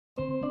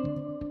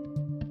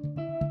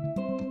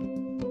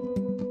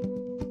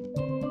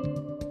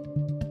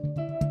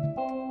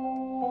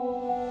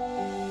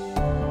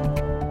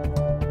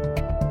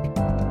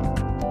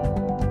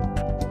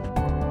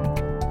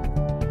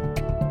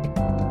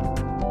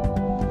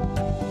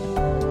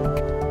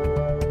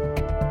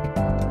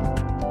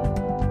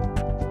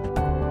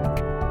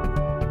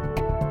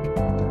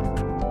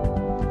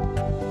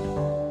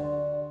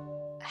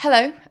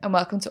Hello and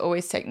welcome to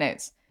Always Take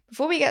Notes.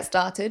 Before we get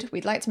started,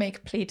 we'd like to make a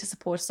plea to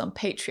support us on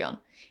Patreon.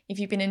 If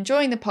you've been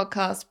enjoying the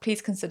podcast,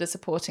 please consider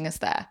supporting us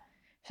there.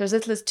 For as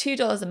little as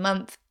 $2 a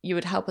month, you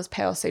would help us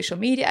pay our social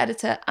media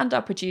editor and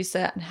our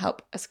producer and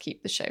help us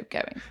keep the show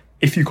going.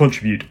 If you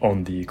contribute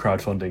on the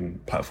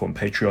crowdfunding platform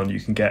Patreon, you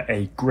can get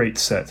a great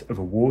set of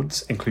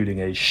awards,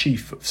 including a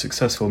sheaf of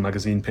successful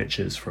magazine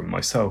pictures from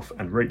myself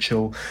and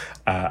Rachel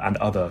and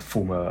other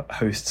former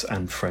hosts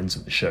and friends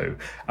of the show.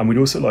 And we'd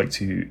also like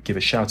to give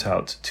a shout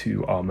out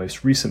to our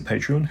most recent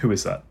Patreon. Who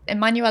is that?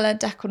 Emanuela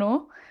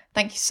Deconor.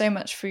 Thank you so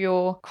much for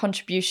your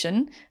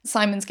contribution.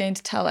 Simon's going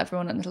to tell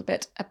everyone a little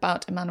bit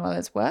about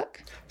Emanuela's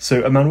work.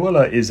 So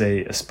Emanuela is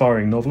an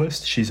aspiring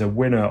novelist. She's a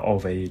winner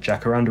of a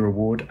Jacaranda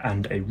Award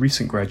and a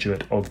recent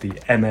graduate of the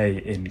MA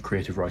in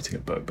Creative Writing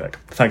at Birkbeck.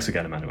 Thanks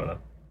again, Emanuela.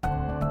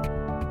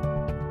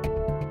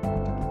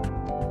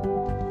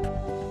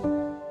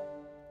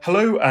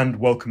 Hello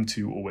and welcome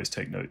to Always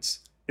Take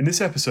Notes. In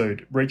this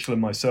episode, Rachel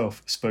and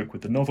myself spoke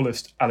with the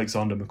novelist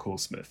Alexander McCall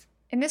Smith.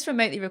 In this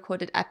remotely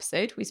recorded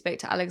episode, we spoke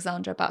to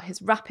Alexander about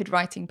his rapid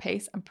writing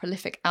pace and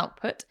prolific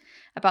output,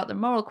 about the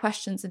moral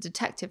questions in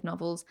detective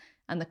novels,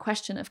 and the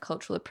question of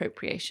cultural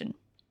appropriation.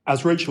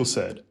 As Rachel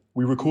said,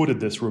 we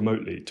recorded this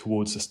remotely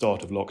towards the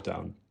start of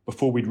lockdown,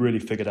 before we'd really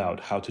figured out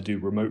how to do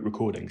remote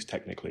recordings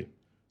technically.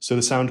 So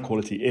the sound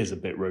quality is a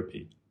bit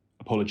ropey.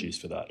 Apologies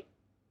for that.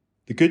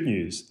 The good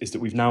news is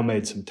that we've now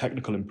made some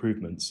technical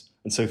improvements,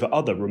 and so for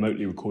other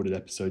remotely recorded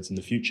episodes in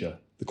the future,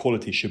 the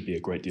quality should be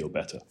a great deal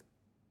better.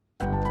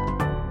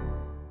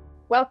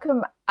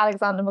 Welcome,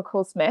 Alexander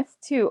McCall Smith,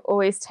 to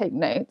Always Take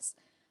Notes.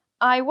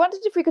 I wondered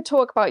if we could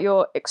talk about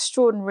your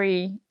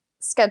extraordinary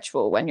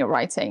schedule when you're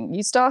writing.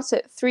 You start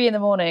at 3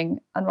 a.m.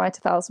 and write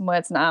 1,000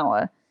 words an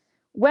hour.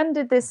 When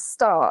did this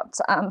start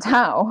and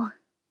how?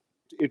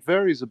 It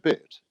varies a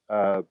bit,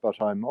 but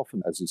I'm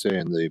often, as you say,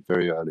 in the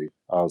very early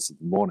hours of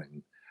the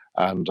morning.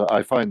 And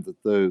I find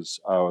that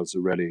those hours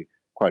are really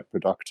quite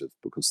productive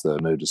because there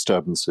are no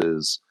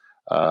disturbances.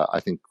 I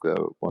think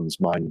one's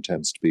mind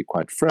tends to be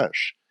quite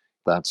fresh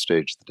that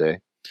stage of the day.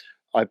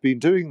 I've been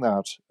doing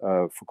that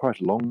for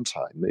quite a long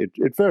time.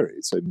 It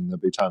varies. I mean,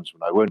 there'll be times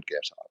when I won't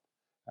get up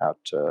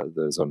at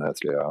those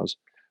unearthly hours,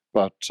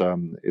 but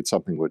it's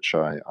something which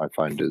I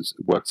find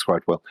works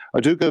quite well. I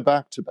do go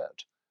back to bed.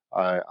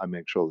 I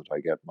make sure that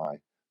I get my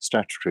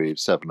statutory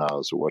 7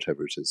 hours or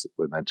whatever it is that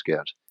we're meant to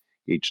get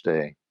each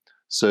day.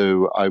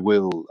 So I'll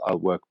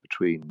work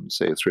between,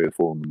 say, 3 or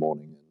 4 in the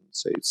morning and,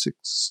 say,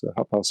 6,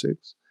 6:30,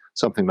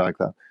 something like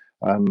that.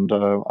 And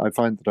I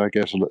find that I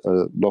get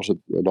a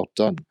lot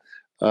done.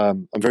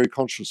 I'm very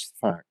conscious of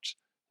the fact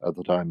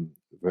that I'm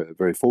very,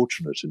 very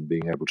fortunate in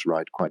being able to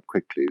write quite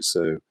quickly.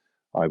 So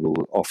I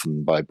will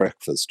often, by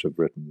breakfast, have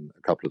written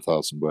a couple of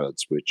thousand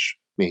words, which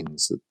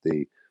means that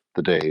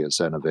the day is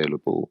then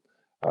available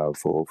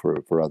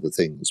for other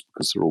things,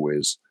 because there are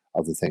always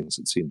other things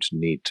that seem to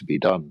need to be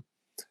done.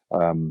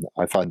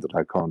 I find that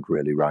I can't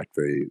really write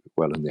very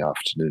well in the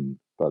afternoon,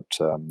 but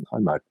I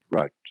might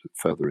write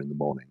further in the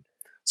morning.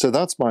 So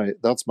that's my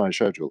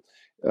schedule.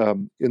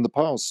 In the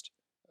past,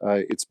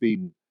 it's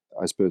been,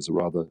 I suppose, a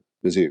rather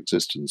busy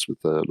existence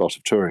with a lot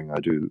of touring. I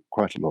do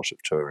quite a lot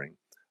of touring,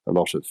 a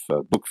lot of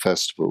book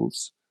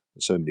festivals,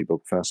 so many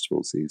book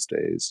festivals these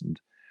days. And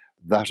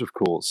that, of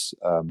course,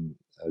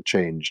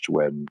 changed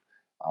when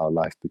our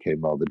life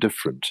became rather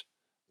different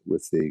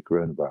with the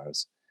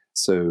coronavirus.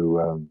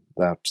 So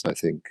that's, I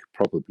think,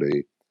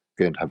 probably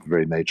going to have a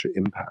very major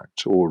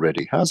impact,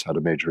 already has had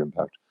a major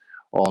impact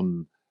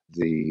on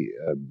the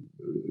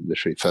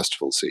literary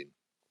festival scene.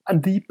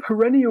 And the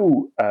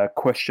perennial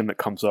question that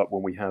comes up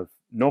when we have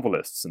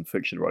novelists and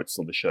fiction writers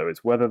on the show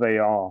is whether they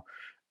are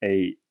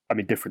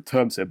different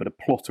terms here, but a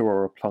plotter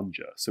or a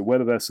plunger. So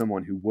whether they're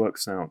someone who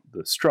works out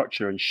the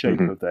structure and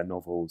shape of their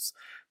novels,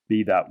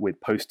 be that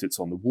with post-its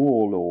on the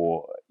wall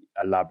or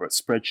elaborate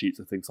spreadsheets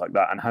and things like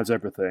that, and has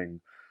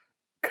everything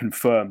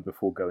confirmed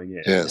before going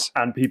in. Yes.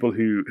 And people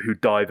who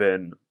dive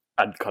in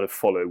and kind of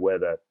follow where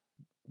the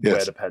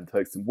pen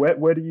takes them.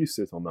 Where do you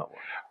sit on that one?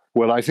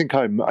 Well, I think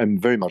I'm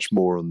very much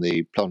more on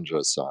the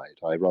plunger side.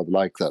 I rather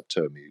like that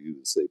term you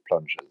use, the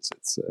plungers.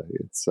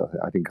 It's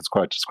I think it's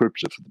quite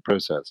descriptive of the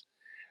process.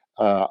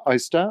 I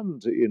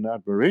stand in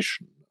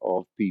admiration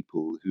of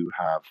people who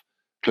have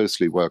very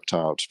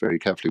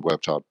carefully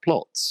worked out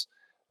plots,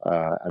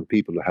 and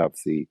people who have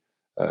the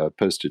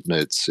post-it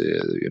notes.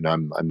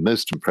 I'm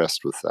most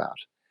impressed with that,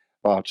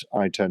 but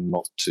I tend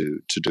not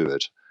to do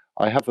it.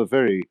 I have a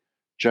very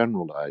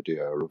general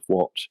idea of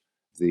what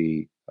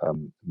the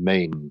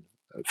main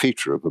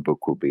feature of a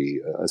book will be.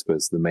 I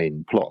suppose the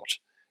main plot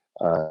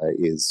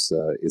is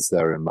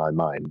there in my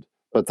mind,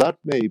 but that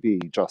may be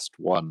just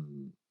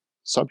one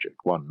subject,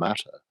 one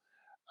matter,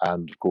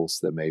 and of course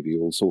there may be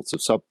all sorts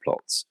of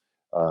subplots,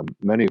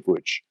 many of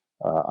which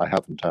I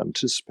haven't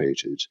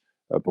anticipated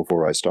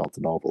before I start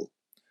the novel.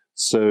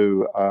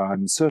 So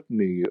I'm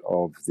certainly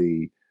of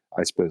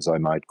I suppose I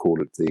might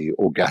call it the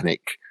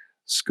organic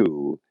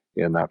school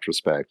in that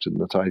respect, in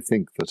that I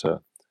think that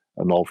a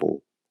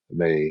novel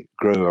may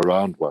grow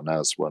around one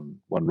as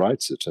one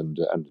writes it. And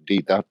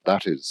indeed,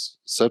 that is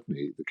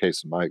certainly the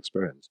case in my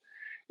experience,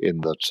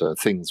 in that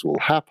things will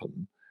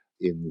happen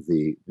in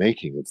the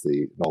making of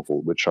the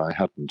novel which I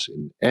hadn't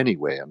in any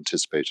way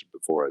anticipated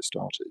before I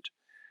started.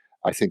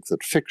 I think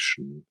that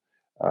fiction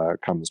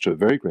comes to a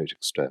very great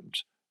extent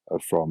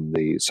from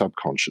the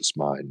subconscious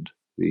mind.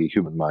 The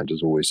human mind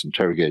is always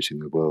interrogating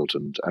the world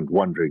and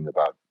wondering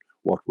about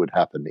what would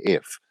happen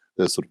if.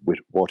 Those sort of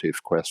what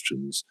if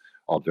questions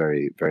are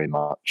very, very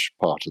much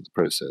part of the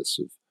process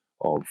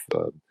of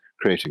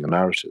creating a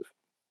narrative.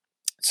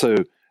 So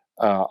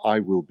I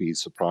will be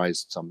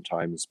surprised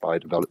sometimes by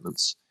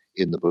developments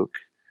in the book.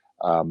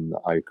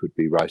 I could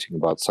be writing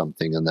about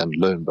something, and then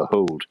lo and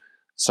behold,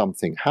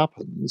 something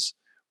happens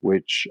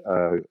which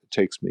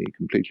takes me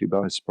completely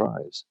by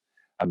surprise.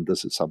 And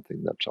this is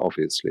something that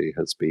obviously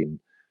has been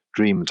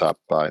dreamed up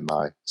by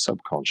my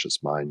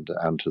subconscious mind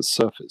and has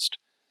surfaced.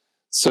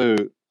 So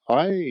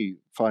I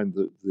find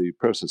that the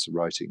process of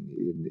writing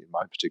in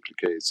my particular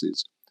case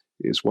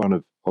is one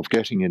of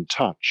getting in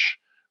touch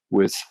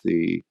with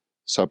the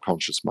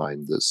subconscious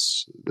mind,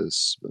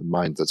 this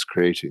mind that's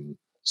creating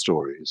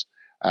stories,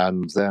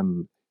 and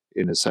then,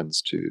 in a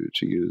sense, to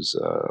use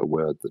a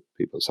word that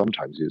people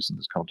sometimes use in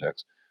this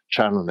context,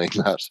 channeling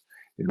that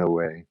in a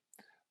way.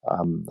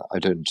 I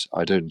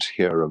don't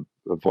hear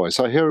a voice.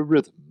 I hear a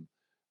rhythm.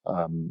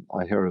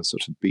 I hear a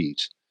sort of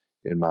beat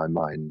in my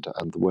mind,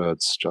 and the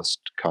words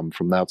just come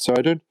from that. So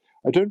I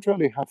don't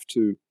really have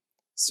to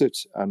sit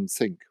and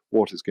think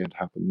what is going to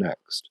happen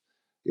next.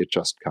 It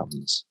just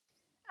comes.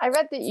 I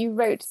read that you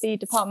wrote the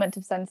Department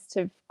of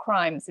Sensitive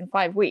Crimes in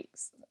 5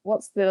 weeks.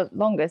 What's the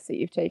longest that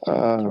you've taken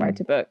to write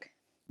a book?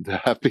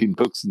 There have been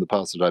books in the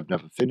past that I've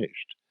never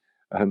finished,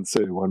 and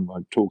so one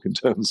might talk in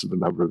terms of a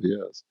number of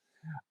years.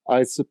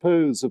 I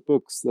suppose of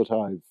books that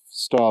I've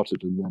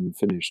started and then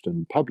finished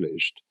and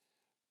published,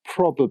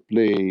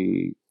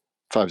 probably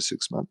 5 or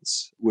 6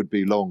 months would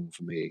be long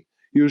for me.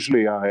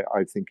 Usually I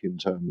think in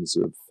terms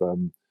of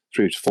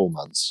 3 to 4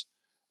 months.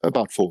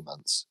 About 4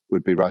 months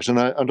would be right. And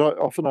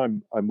often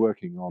I'm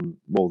working on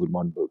more than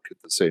one book at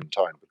the same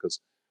time, because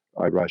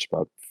I write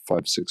about 5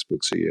 or 6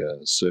 books a year.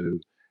 So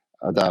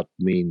that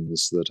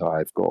means that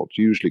I've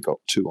usually got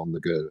 2 on the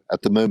go.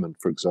 At the moment,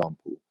 for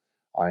example,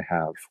 I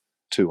have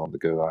 2 on the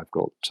go. I've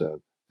got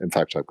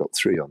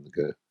 3 on the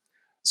go.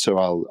 So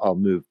I'll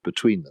move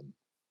between them.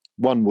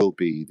 One will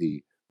be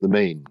the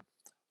main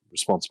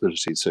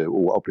responsibility,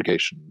 or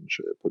obligation,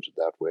 should I put it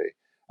that way,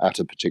 at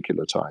a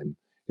particular time,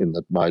 in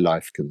that my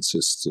life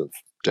consists of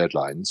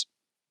deadlines.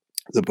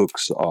 The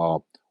books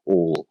are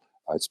all,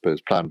 I suppose,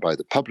 planned by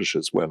the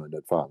publishers well in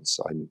advance.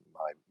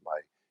 My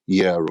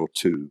year or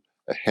 2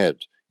 ahead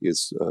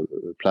is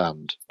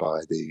planned by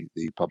the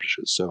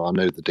publishers. So I'll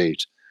know the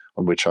date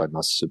on which I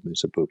must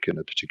submit a book in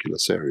a particular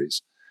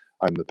series.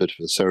 I'm a bit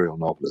of a serial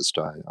novelist.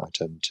 I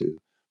tend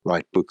to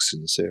write books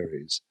in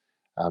series.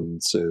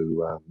 And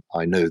so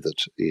I know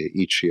that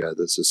each year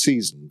there's a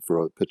season for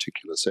a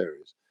particular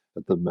series.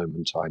 At the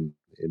moment, I'm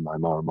in my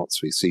Mara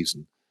Motsui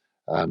season,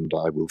 and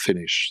I will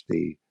finish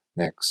the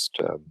next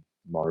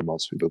Mara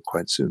Motsui book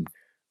quite soon.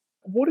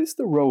 What is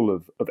the role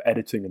of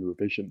editing and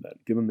revision then,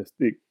 given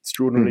the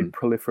extraordinarily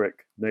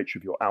prolific nature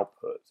of your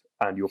output,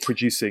 and you're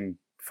producing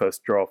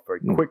first draft very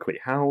quickly?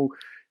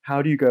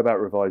 How do you go about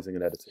revising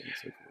and editing and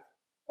so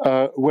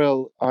forth?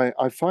 Well,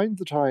 I find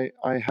that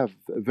I have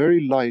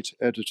very light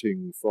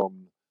editing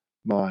from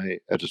my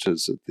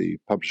editors at the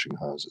publishing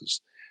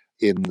houses,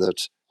 in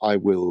that I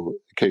will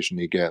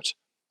occasionally get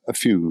a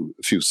few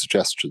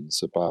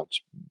suggestions about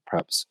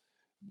perhaps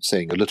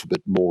saying a little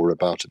bit more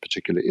about a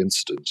particular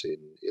incident in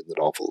the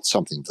novel,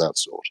 something of that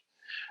sort.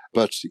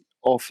 But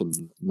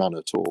often none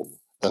at all.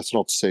 That's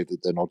not to say that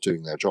they're not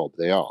doing their job.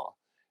 They are.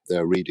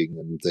 They're reading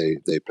and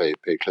they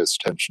pay close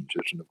attention to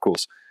it. And of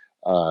course,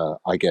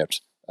 I get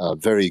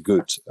very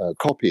good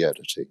copy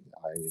editing.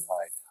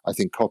 I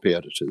think copy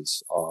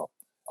editors are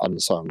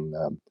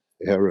unsung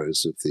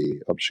heroes of the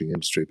publishing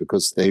industry,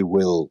 because they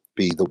will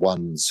be the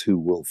ones who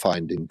will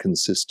find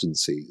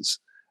inconsistencies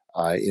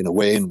in a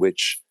way in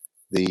which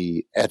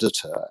the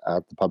editor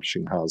at the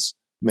publishing house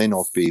may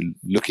not be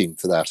looking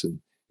for that in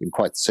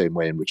quite the same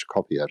way in which a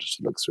copy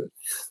editor looks for it.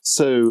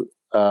 So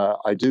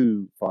I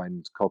do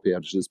find copy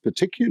editors,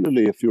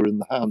 particularly if you're in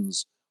the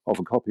hands of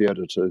a copy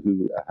editor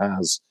who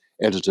has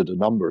edited a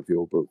number of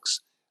your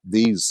books,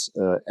 these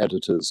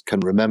editors can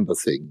remember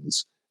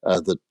things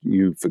that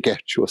you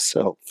forget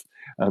yourself.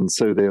 And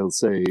so they'll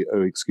say,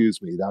 oh,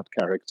 excuse me, that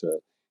character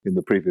in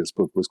the previous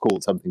book was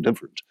called something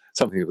different.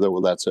 Something of that,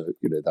 well, that's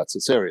a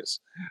serious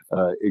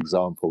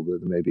example. There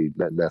may be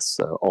less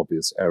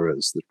obvious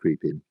errors that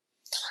creep in.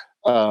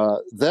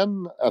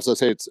 Then, as I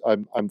say,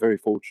 I'm very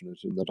fortunate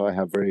in that I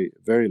have very,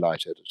 very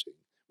light editing,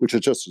 which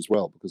is just as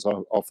well, because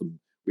often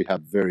we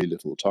have very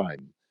little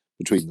time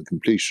between the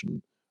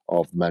completion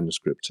of the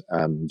manuscript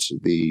and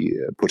the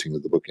putting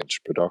of the book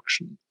into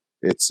production.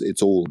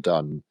 It's all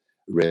done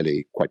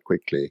really quite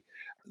quickly.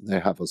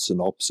 They have a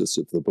synopsis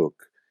of the book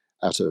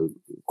at a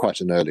quite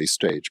an early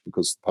stage,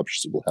 because the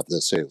publisher will have their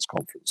sales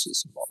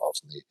conferences and whatnot,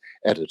 and the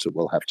editor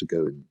will have to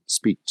go and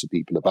speak to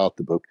people about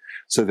the book.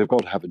 So they've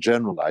got to have a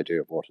general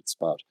idea of what it's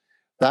about.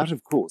 That,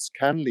 of course,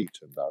 can lead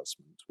to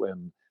embarrassment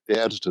when the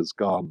editor's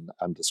gone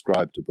and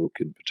described a book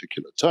in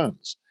particular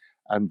terms,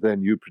 and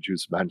then you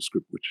produce a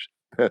manuscript which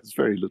bears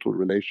very little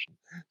relation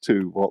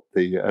to what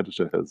the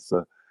editor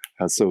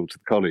has sold to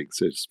the colleagues,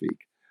 so to speak.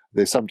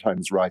 They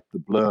sometimes write the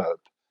blurb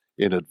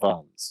in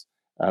advance,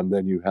 and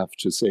then you have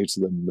to say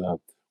to them,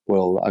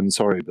 well, I'm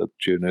sorry, but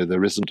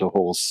there isn't a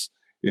horse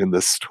in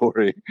this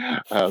story,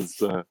 as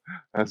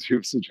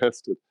you've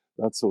suggested,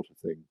 that sort of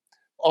thing.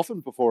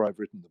 Often before I've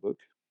written the book,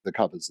 the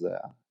cover's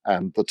there,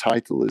 and the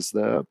title is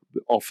there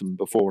often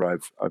before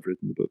I've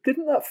written the book.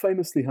 Didn't that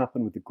famously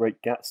happen with The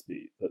Great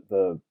Gatsby, that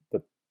the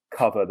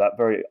cover, that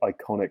very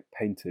iconic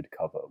painted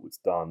cover, was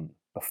done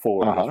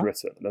before it was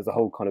written? There's a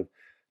whole kind of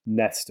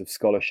nest of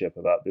scholarship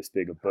about this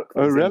being a book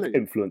that was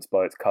influenced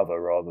by its cover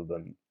rather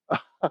than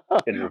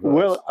in reverse.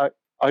 Well,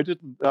 I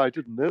didn't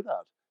know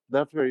that.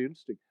 That's very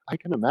interesting. I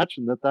can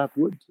imagine that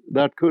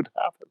could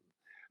happen.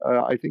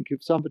 I think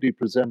if somebody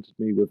presented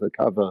me with a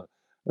cover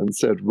and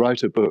said,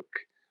 write a book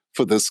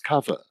for this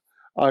cover,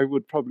 I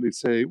would probably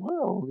say,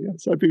 well,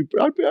 yes, I'd be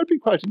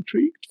quite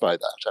intrigued by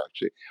that,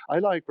 actually. I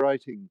like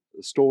writing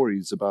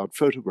stories about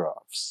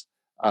photographs.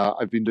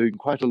 I've been doing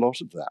quite a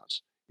lot of that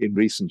in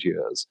recent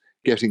years,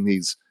 getting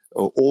these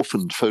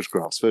orphaned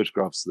photographs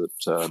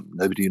that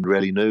nobody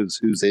really knows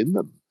who's in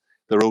them.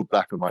 They're old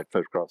black and white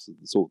photographs of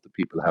the sort that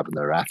people have in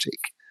their attic.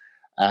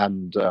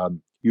 And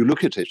you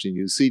look at it and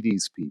you see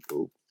these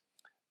people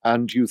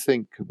and you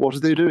think, what are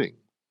they doing?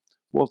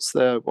 What's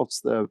their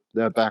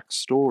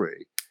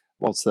backstory?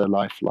 What's their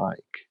life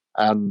like?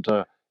 And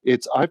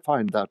I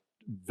find that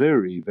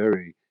very,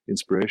 very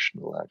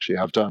inspirational, actually.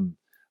 I've done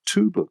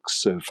 2 books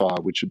so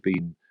far, which have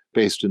been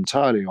based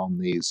entirely on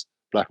these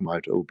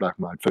old black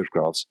and white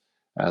photographs.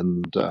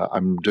 And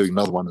I'm doing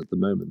another one at the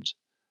moment.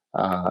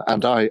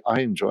 And I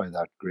enjoy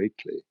that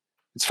greatly.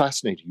 It's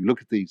fascinating. You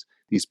look at these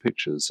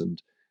pictures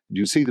and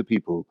you see the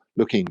people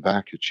looking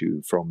back at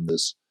you from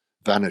this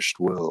vanished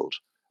world.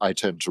 I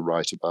tend to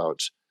write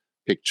about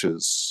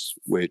pictures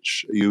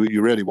which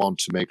you really want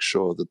to make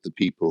sure that the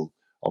people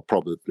are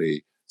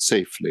probably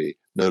safely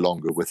no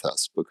longer with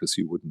us, because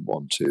you wouldn't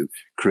want to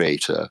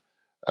create a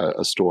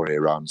story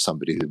around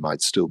somebody who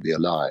might still be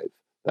alive.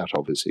 That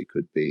obviously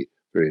could be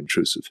very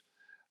intrusive.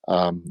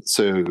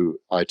 So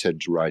I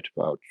tend to write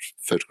about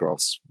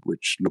photographs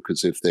which look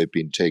as if they've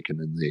been taken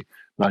in the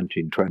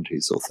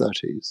 1920s or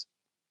 30s,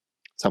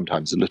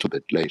 sometimes a little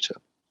bit later.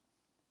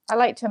 I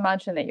like to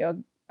imagine that you're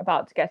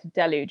about to get a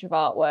deluge of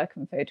artwork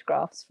and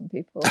photographs from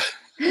people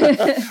in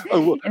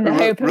the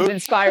hope of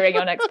inspiring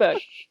your next book.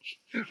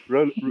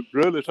 Roll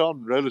it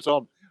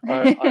on.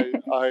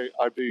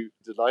 I'd be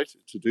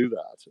delighted to do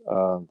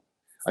that.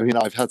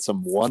 I've had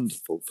some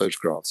wonderful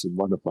photographs in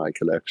one of my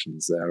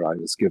collections there. I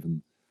was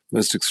given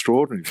most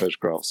extraordinary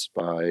photographs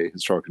by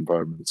Historic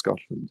Environment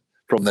Scotland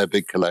from their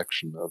big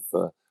collection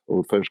of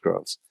old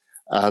photographs.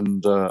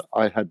 And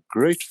I had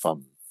great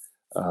fun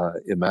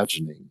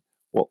imagining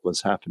what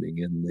was happening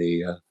in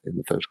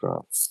the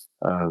photographs.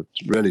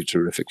 Really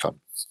terrific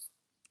fun.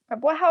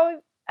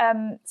 How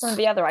some of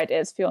the other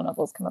ideas for your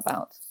novels come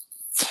about?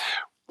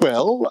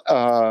 Well,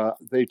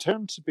 they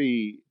tend to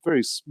be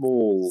very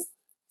small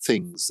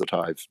things that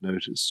I've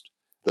noticed,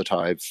 that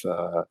I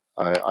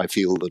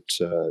feel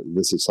that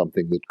this is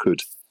something that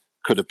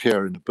could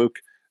appear in a book.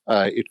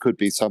 It could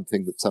be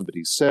something that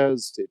somebody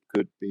says. It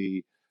could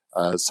be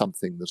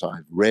something that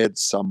I've read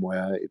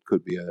somewhere. It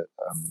could be a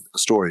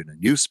story in a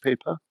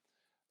newspaper.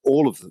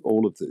 All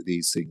of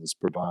these things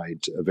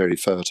provide very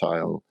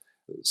fertile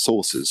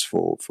sources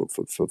for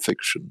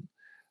fiction.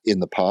 In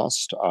the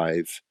past,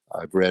 I've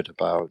read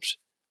about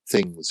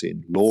things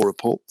in law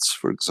reports,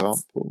 for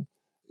example.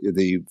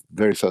 The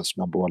very first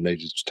 #1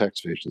 Ladies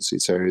Detective Agency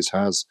series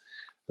has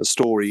a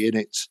story in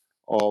it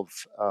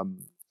of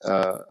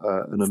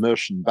an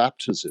immersion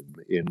baptism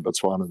in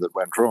Botswana that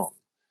went wrong,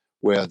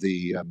 where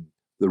the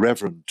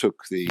Reverend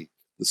took the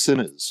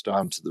sinners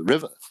down to the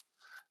river,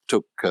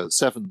 took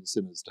 7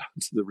 sinners down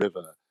to the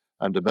river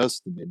and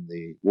immersed them in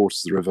the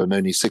waters of the river, and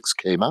only 6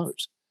 came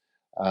out.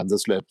 And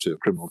this led to a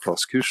criminal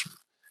prosecution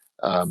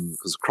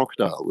because a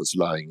crocodile was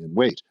lying in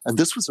wait. And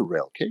this was a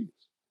real case.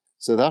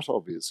 So that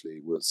obviously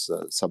was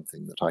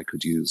something that I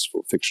could use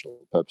for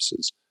fictional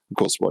purposes. Of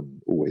course,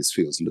 one always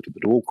feels a little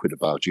bit awkward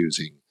about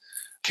using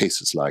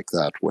cases like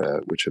that,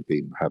 which have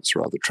been perhaps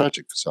rather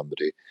tragic for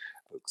somebody.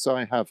 So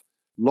I have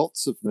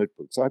lots of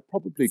notebooks. I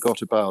probably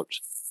got about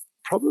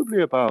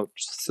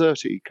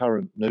 30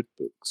 current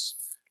notebooks,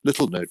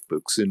 little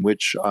notebooks in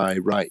which I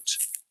write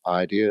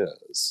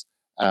ideas.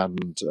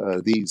 And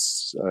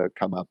these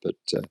come up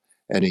at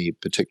any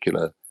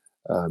particular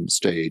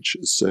stage.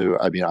 So,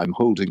 I'm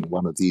holding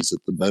one of these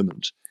at the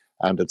moment,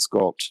 and it's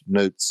got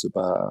notes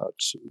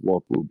about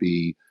what will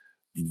be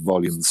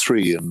volume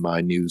 3 in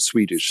my new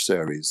Swedish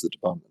series, the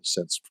Department of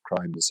Sensitive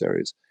Crime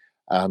series.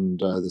 And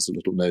there's a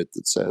little note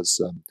that says,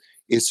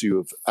 issue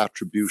of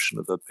attribution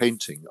of a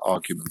painting,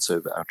 arguments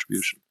over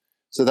attribution.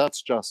 So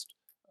that's just,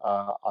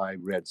 I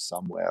read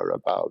somewhere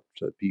about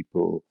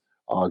people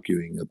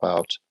arguing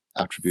about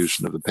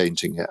attribution of a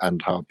painting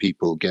and how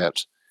people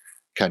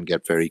can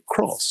get very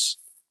cross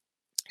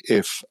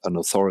if an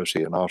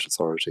authority, an art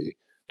authority,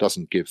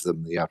 doesn't give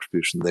them the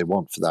attribution they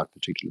want for that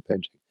particular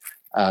painting.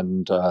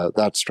 And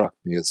that struck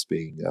me as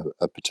being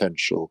a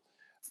potential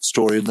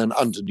story. And then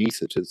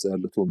underneath it is a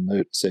little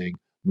note saying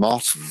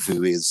Martin,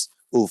 who is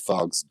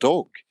Ulfvag's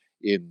dog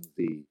in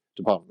the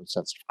Department of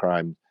Sensitive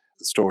Crime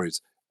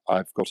stories.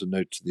 I've got a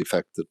note to the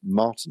effect that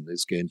Martin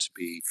is going to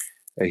be,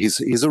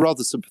 he's a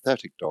rather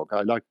sympathetic dog.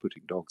 I like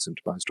putting dogs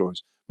into my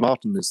stories.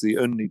 Martin is the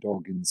only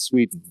dog in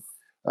Sweden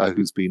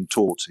who's been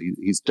taught,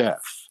 he's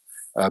deaf,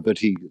 but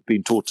he's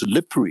been taught to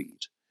lip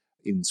read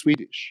in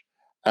Swedish.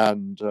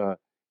 And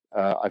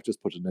I've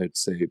just put a note to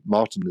say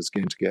Martin is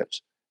going to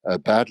get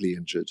badly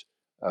injured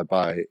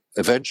by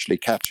eventually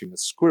catching a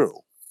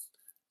squirrel,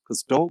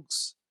 because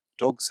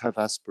dogs have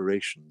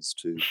aspirations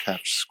to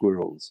catch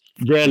squirrels.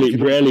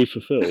 Rarely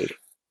fulfilled.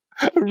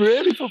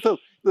 Rarely fulfilled.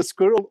 The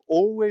squirrel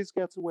always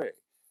gets away.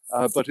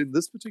 But in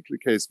this particular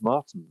case,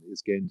 Martin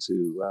is going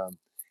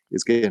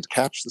to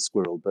catch the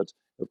squirrel. But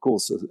of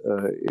course,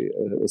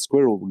 a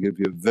squirrel will give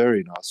you a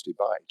very nasty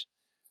bite,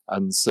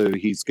 and so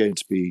he's going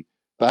to be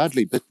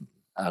badly bitten.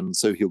 And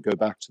so he'll go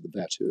back to the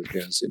vet who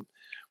appears in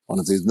one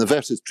of these. And the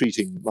vet is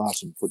treating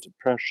Martin for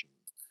depression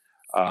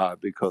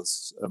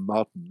because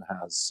Martin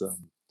has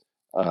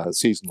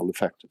seasonal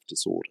affective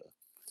disorder.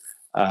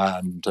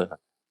 And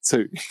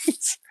so,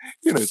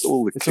 it's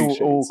all the cliches.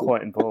 It's all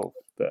quite involved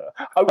there.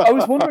 I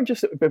was wondering,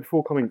 just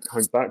before coming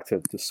back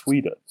to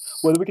Sweden,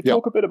 whether we could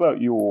talk a bit about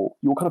your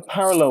kind of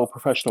parallel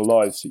professional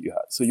lives that you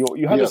had. So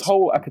you had this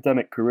whole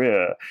academic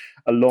career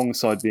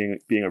alongside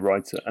being a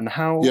writer, and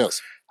how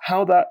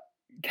that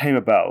came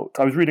about.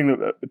 I was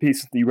reading a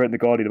piece that you wrote in The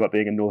Guardian about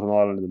being in Northern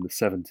Ireland in the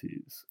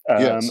 70s.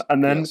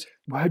 And then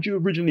had you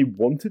originally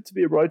wanted to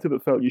be a writer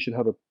but felt you should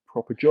have a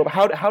proper job?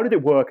 How did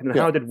it work, and then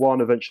how did one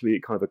eventually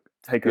kind of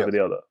take over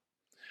the other?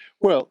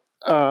 Well,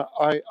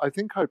 I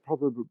think I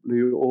probably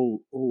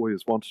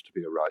always wanted to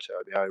be a writer.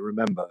 I mean, I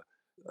remember,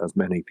 as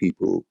many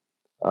people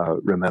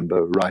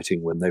remember,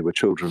 writing when they were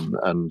children,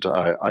 and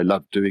I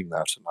loved doing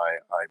that. And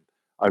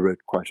I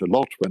wrote quite a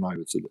lot when I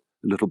was a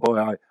little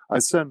boy. I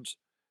sent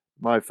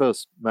my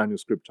first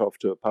manuscript off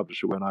to a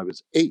publisher when I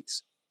was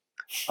 8.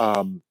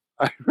 I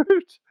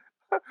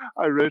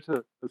wrote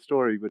a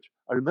story which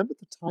I remember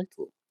the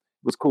title.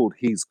 It was called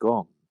He's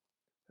Gone.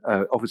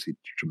 Obviously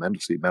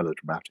tremendously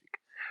melodramatic.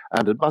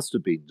 And it must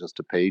have been just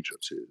a page or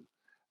two.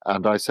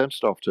 And I sent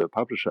it off to a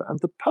publisher, and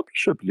the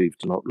publisher, believe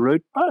it or not,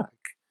 wrote back,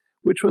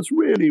 which was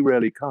really,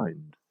 really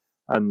kind,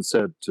 and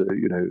said,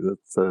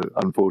 that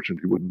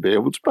unfortunately wouldn't be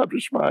able to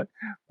publish my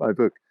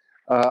book.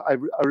 I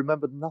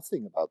remember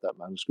nothing about that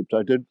manuscript.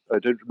 I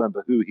don't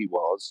remember who he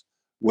was,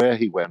 where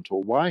he went,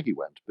 or why he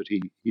went, but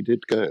he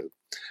did go.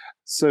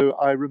 So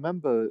I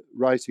remember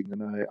writing,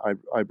 and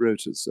I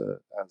wrote as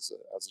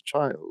a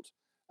child,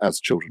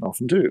 as children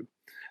often do.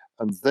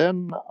 And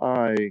then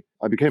I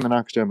became an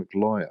academic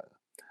lawyer.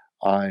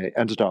 I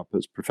ended up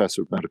as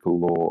professor of medical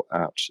law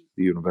at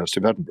the University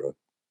of Edinburgh.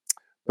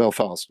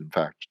 Belfast, in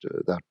fact,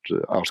 that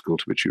article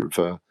to which you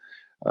refer,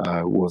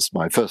 was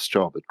my first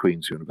job at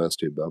Queen's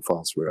University in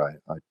Belfast, where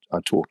I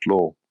taught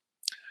law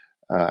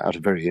at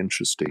a very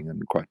interesting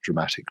and quite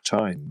dramatic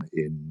time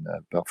in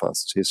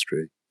Belfast's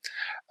history.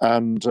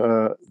 And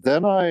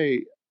then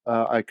I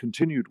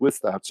continued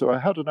with that. So I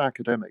had an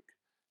academic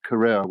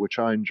career, which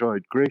I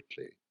enjoyed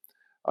greatly.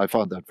 I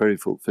found that very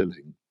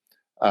fulfilling.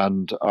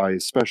 And I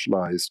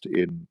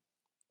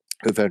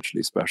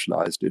eventually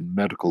specialized in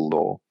medical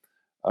law.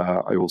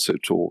 I also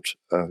taught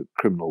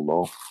criminal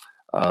law,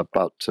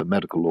 but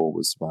medical law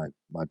was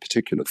my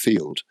particular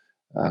field.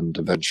 And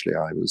eventually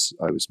I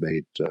was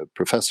made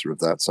professor of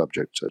that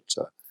subject at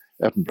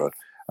Edinburgh.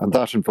 And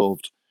that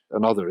involved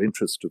another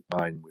interest of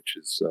mine, which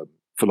is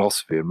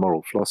philosophy and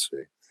moral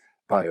philosophy.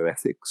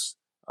 Bioethics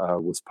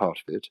was part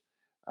of it.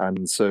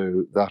 And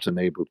so that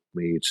enabled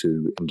me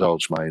to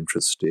indulge my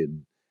interest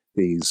in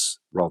these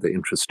rather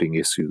interesting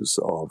issues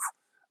of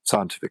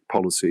scientific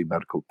policy,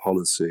 medical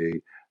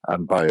policy,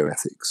 and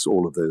bioethics,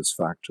 all of those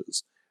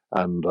factors.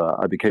 And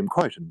I became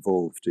quite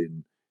involved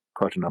in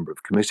quite a number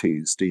of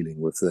committees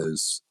dealing with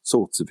those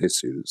sorts of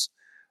issues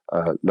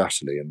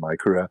latterly in my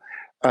career.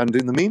 And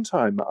in the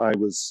meantime, I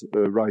was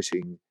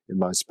writing in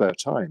my spare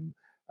time.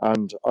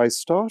 And I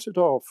started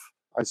off,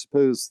 I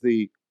suppose,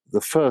 the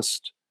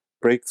first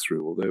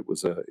breakthrough, although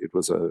it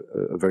was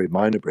a very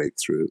minor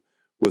breakthrough,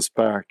 was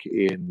back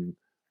in,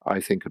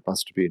 I think it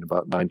must have been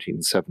about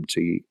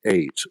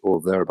 1978 or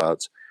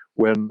thereabouts,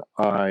 when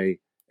I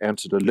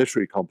entered a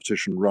literary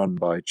competition run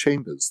by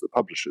Chambers, the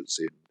publishers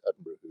in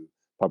Edinburgh, who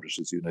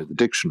publishes, the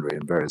dictionary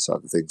and various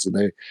other things,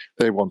 and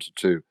they wanted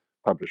to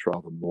publish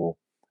rather more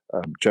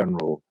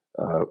general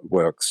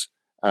works,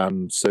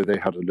 and so they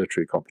had a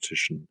literary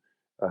competition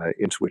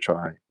into which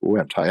I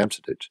went. I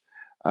entered it.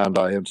 And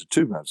I entered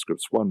 2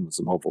 manuscripts. One was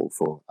a novel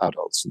for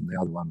adults, and the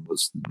other one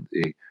was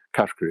the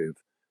category of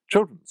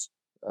children's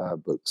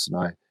books.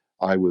 And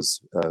I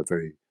was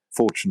very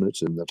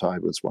fortunate in that I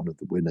was one of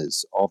the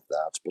winners of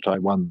that, but I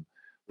won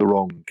the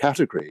wrong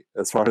category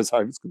as far as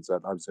I was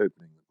concerned. I was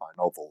hoping that my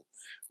novel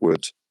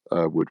would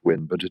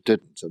win, but it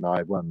didn't, and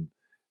I won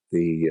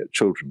the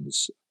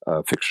Children's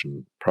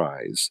Fiction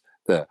Prize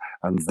there.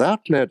 And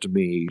that led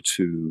me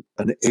to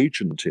an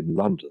agent in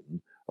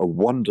London, a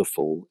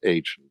wonderful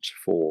agent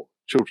for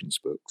children's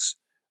books,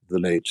 the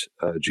late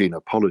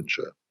Gina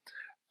Pollinger.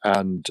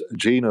 And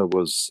Gina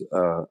was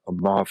a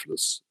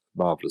marvelous,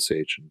 marvelous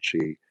agent.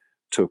 She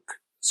took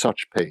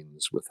such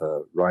pains with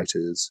her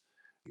writers.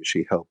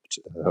 She helped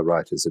her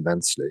writers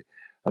immensely.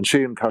 And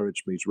she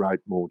encouraged me to write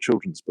more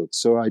children's books.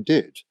 So I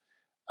did.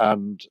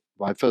 And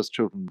my first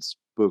children's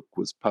book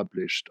was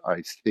published,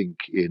 I think,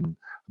 in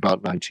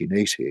about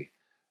 1980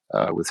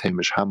 with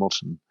Hamish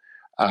Hamilton.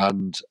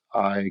 And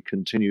I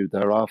continued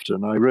thereafter.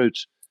 And I wrote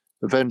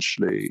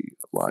eventually,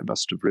 well, I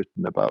must have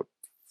written about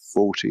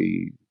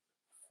 40,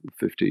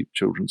 50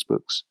 children's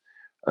books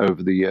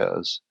over the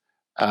years.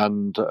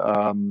 And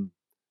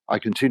I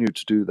continued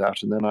to do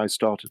that. And then I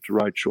started to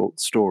write short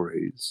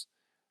stories.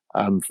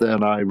 And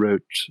then I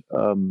wrote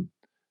an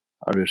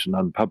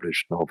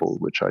unpublished novel,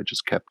 which I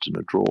just kept in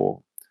a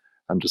drawer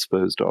and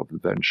disposed of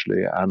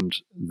eventually. And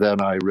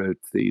then I wrote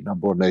The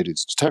Number One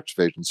Ladies Detective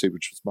Agency,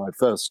 which was my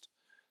first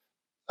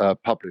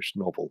published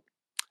novel.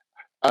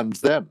 And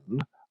then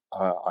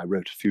I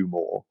wrote a few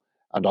more,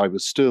 and I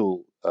was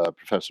still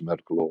Professor of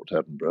Medical Law at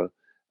Edinburgh,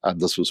 and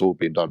this was all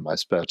being done in my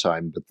spare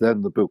time. But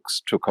then the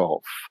books took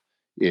off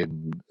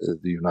in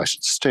the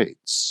United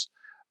States,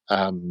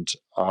 and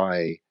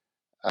I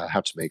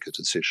had to make a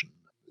decision.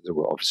 There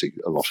were obviously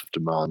a lot of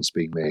demands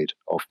being made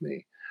of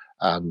me,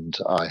 and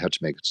I had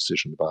to make a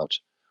decision about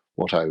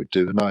what I would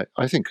do. And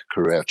I think a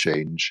career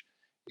change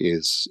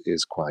is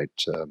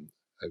quite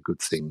a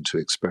good thing to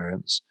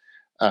experience.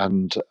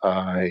 And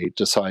I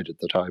decided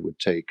that I would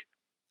take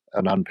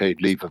an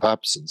unpaid leave of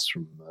absence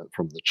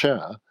from the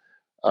chair.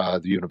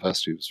 The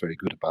university was very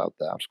good about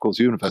that. Of course,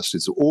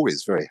 universities are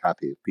always very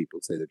happy if people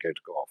say they're going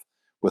to go off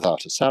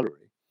without a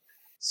salary.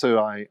 So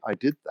I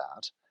did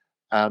that.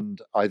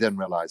 And I then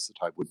realized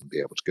that I wouldn't be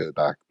able to go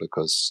back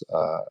because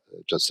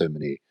just so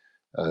many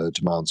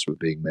demands were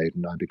being made,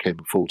 and I became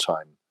a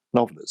full-time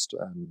novelist,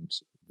 and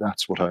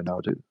that's what I now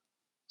do.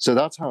 So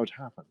that's how it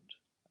happened.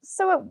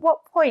 So at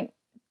what point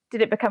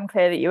did it become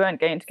clear that you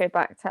weren't going to go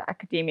back to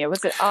academia?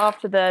 Was it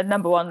after the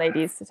Number One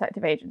Ladies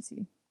Detective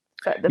Agency,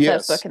 the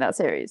Yes. first book in that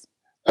series?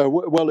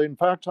 Well, in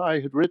fact, I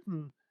had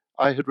written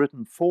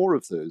 4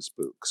 of those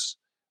books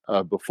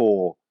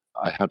before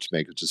I had to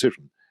make a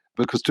decision,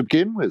 because to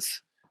begin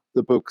with,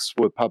 the books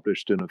were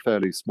published in a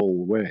fairly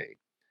small way.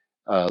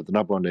 The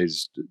Number One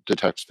Ladies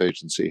Detective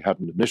Agency had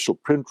an initial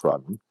print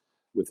run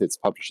with its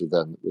publisher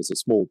then. It was a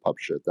small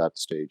publisher at that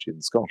stage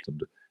in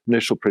Scotland,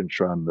 initial print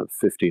run of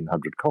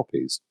 1,500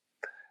 copies.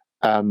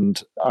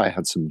 And I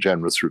had some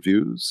generous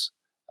reviews,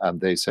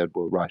 and they said,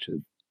 well, write a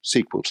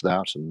sequel to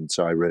that. And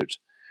so I wrote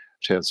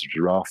Tears of a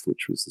Giraffe,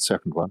 which was the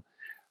second one.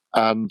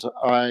 And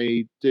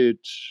I did,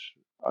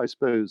 I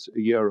suppose, a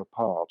year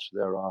apart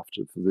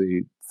thereafter for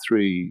the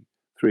three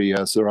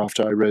years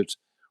thereafter. I wrote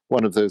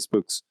one of those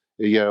books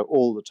a year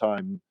all the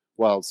time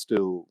while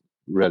still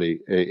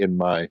really in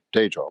my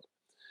day job.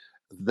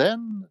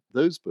 Then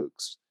those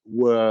books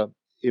were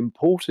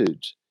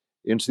imported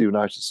into the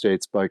United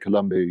States by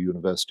Columbia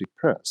University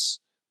Press,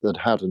 that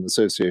had an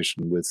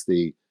association with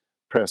the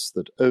press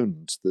that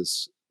owned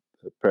this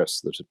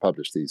press that had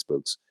published these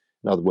books.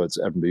 In other words,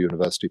 Edinburgh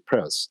University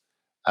Press.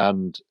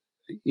 And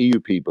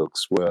EUP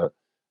books were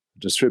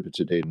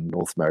distributed in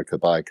North America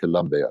by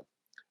Columbia,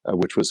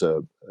 which was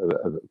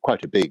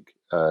quite a big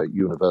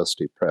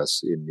university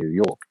press in New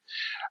York.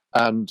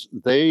 And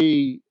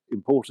they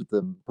imported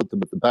them, put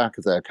them at the back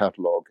of their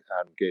catalogue,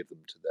 and gave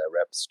them to their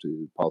reps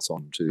to pass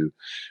on to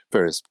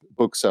various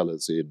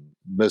booksellers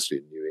mostly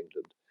in New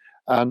England.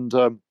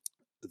 And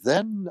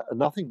then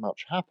nothing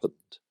much happened.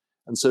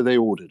 And so they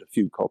ordered a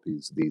few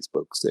copies of these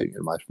books. They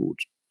might have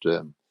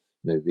ordered,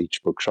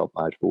 each bookshop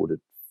might have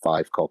ordered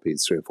 5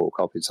 copies, 3 or 4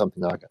 copies,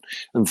 something like that.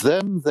 And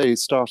then they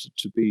started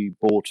to be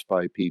bought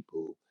by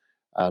people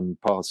and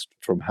passed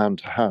from hand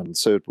to hand.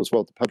 So it was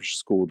what the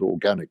publishers called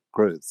organic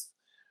growth.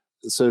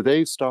 So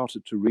they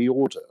started to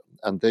reorder,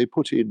 and they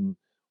put in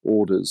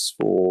orders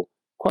for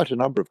quite a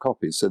number of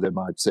copies. So they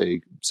might say,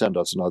 send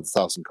us another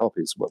 1,000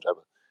 copies,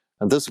 whatever.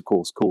 And this, of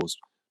course, caused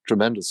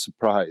tremendous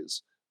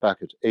surprise back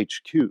at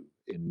HQ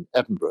in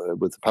Edinburgh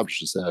with the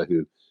publishers there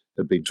who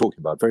had been talking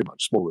about very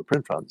much smaller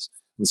print runs.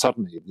 And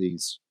suddenly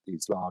these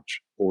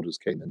large orders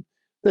came in.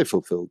 They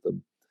fulfilled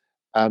them.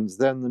 And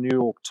then the New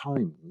York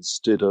Times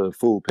did a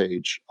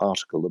full-page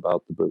article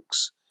about the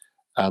books,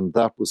 and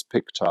that was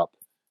picked up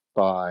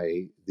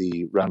by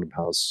the Random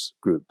House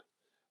group.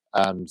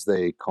 And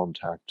they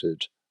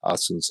contacted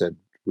us and said,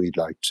 we'd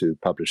like to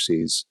publish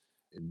these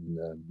in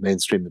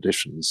mainstream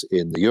editions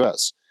in the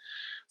US.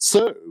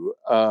 So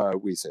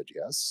we said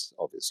yes,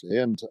 obviously.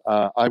 And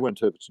I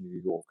went over to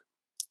New York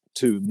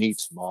to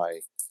meet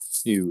my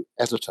new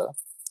editor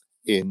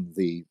in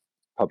the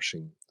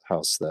publishing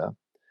house there.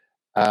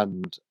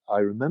 And I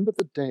remember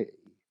the day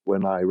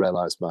when I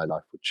realized my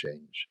life would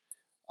change.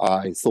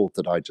 I thought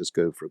that I'd just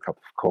go for a cup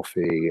of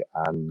coffee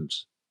and,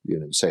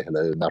 say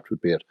hello, and that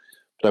would be it.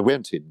 But I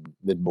went in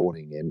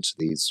mid-morning into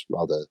these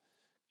rather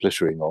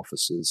glittering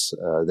offices.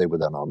 They were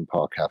then on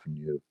Park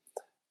Avenue,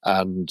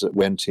 and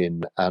went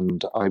in,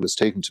 and I was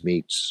taken to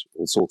meet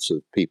all sorts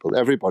of people.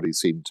 Everybody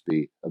seemed to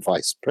be a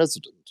vice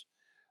president,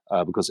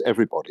 because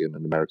everybody in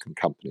an American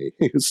company,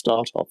 you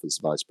start off as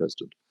vice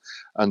president.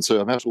 And so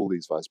I met all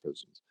these vice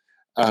presidents.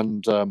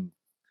 And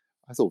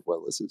I thought,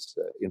 well, this is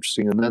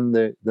interesting. And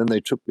then they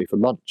took me for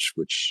lunch,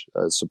 which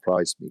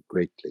surprised me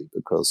greatly,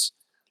 because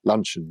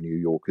lunch in New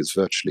York is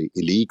virtually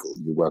illegal.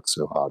 You work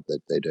so hard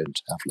that they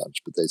don't have lunch.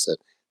 But they said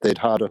they'd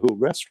hired a whole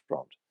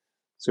restaurant.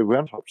 So we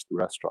went up to the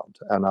restaurant,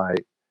 and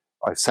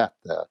I sat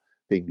there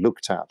being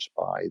looked at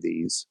by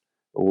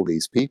all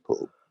these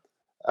people.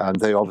 And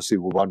they obviously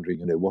were wondering,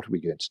 what are we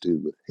going to do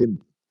with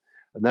him?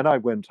 And then I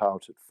went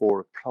out at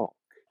 4:00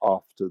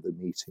 after the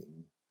meeting,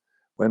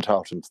 went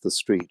out into the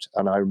street,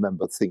 and I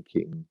remember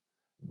thinking,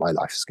 my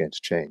life is going to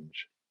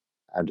change.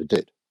 And it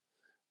did.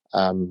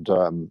 And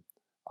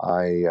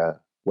I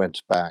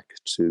went back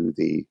to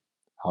the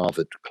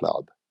Harvard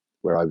Club,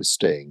 where I was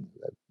staying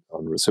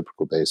on a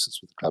reciprocal basis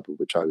with the club of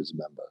which I was a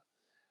member.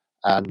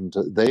 And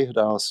they had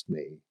asked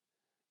me,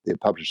 the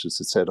publishers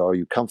had said, are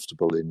you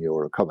comfortable in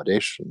your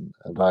accommodation?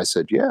 And I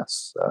said,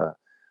 yes,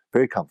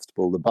 very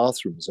comfortable. The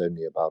bathroom's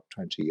only about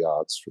 20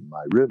 yards from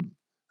my room.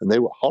 And they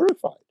were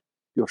horrified.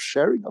 You're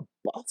sharing a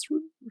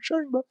bathroom?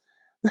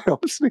 They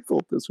obviously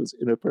thought this was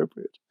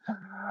inappropriate.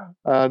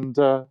 And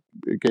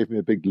it gave me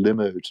a big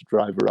limo to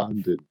drive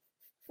around in.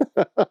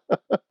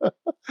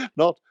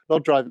 Not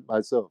drive it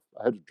myself.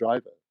 I had a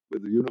driver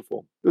with a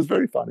uniform. It was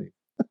very funny.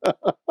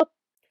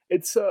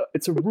 It's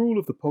a rule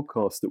of the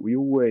podcast that we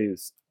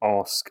always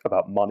ask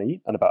about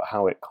money and about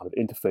how it kind of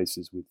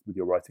interfaces with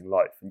your writing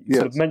life. And you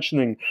sort of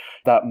mentioning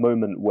that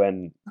moment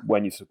when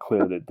you sort of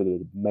clear that it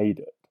had made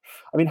it.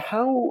 I mean,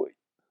 how,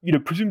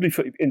 presumably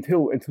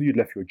until you'd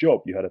left your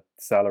job, you had a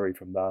salary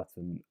from that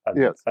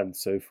and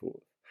so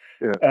forth.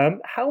 Yeah.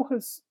 How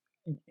has,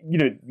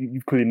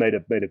 you've clearly made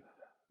a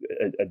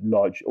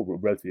large or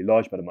relatively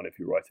large amount of money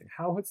for your writing.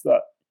 How has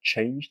that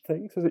changed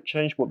things? Has it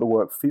changed what the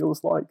work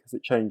feels like? Has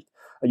it changed?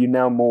 Are you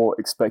now more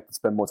expected to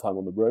spend more time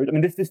on the road? I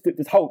mean, this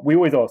whole, we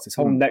always ask this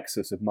whole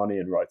nexus of money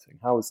and writing.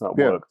 How has that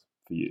worked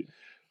for you?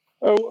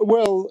 Oh,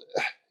 well,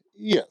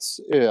 yes.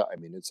 Yeah, I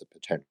mean, it's a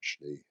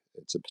potentially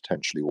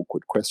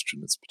awkward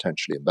question. It's a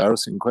potentially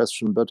embarrassing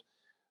question, but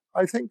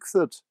I think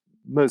that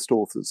most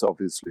authors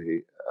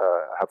obviously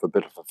have a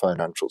bit of a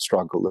financial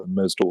struggle, and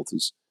most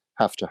authors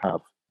have to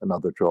have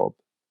another job.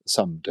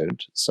 Some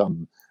don't.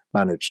 Some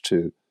manage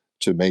to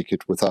make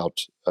it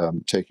without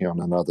taking on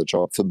another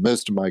job. For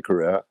most of my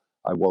career,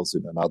 I was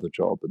in another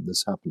job, and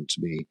this happened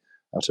to me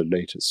at a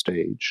later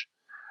stage.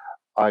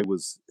 I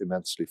was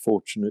immensely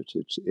fortunate.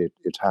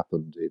 It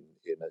happened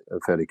in a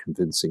fairly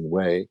convincing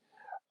way.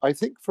 I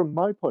think from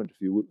my point of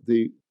view,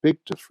 the big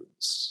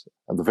difference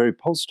and the very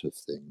positive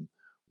thing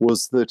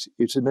was that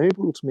it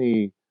enabled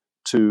me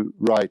to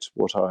write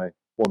what I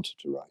wanted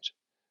to write.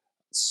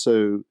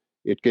 So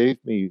it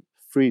gave me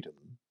freedom.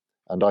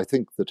 And I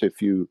think that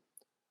if you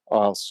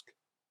ask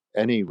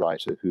any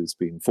writer who's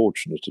been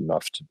fortunate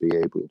enough to be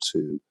able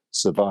to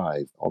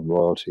survive on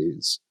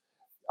royalties,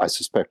 I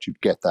suspect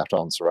you'd get that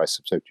answer. I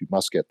suspect you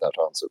must get that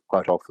answer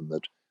quite often,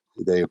 that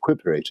they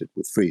equiparate it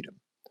with freedom.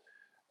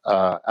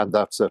 And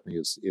that certainly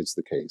is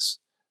the case.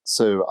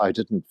 So I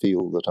didn't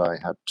feel that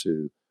I had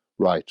to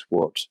write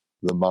what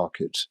the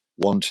market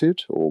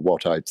wanted, or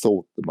what I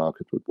thought the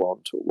market would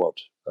want, or what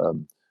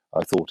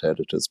I thought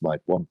editors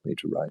might want me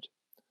to write.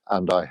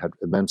 And I had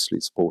immensely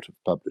supportive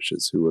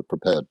publishers who were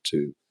prepared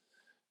to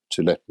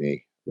let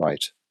me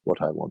write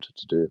what I wanted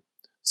to do.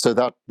 So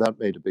that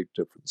made a big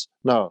difference.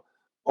 Now,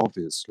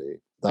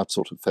 obviously, that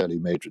sort of fairly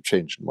major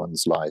change in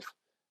one's life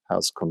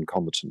has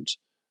concomitant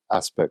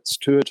aspects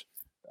to it,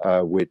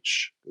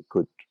 which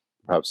could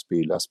perhaps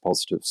be less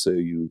positive. So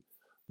you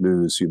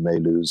may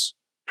lose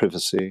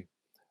privacy.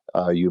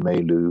 You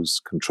may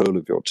lose control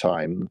of your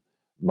time.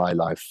 My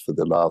life for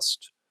the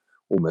last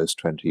almost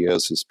 20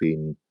 years has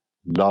been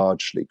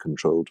largely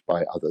controlled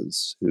by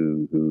others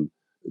who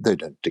they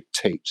don't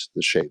dictate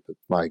the shape of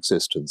my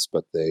existence,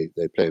 but they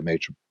play a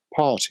major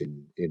part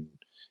in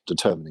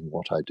determining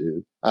what I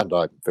do. And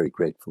I'm very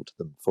grateful to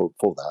them for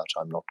that.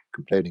 I'm not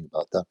complaining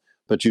about that.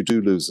 But you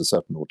do lose a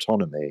certain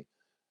autonomy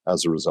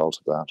as a result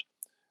of that.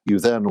 You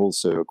then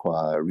also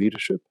acquire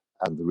readership,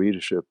 and the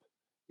readership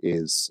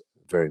is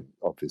very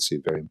obviously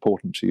very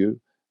important to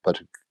you,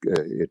 but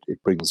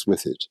it brings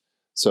with it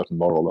certain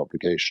moral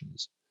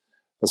obligations.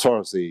 As far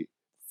as the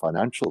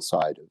financial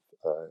side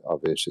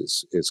of it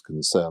is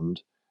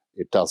concerned,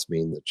 it does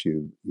mean that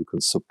you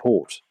can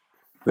support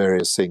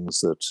various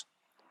things that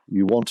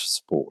you want to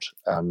support,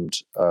 and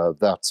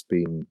that's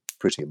been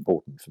pretty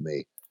important for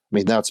me. I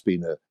mean, that's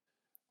been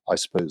I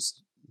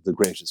suppose, the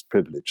greatest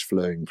privilege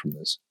flowing from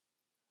this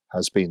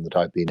has been that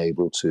I've been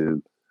able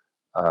to,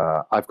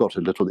 I've got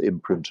a little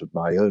imprint of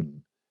my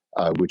own,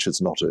 which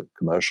is not a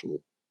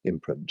commercial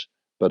imprint,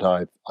 but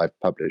I've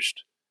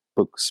published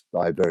books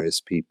by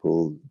various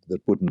people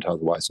that wouldn't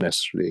otherwise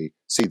necessarily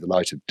see the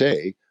light of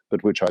day,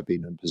 but which I've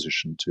been in a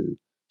position to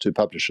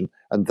publish.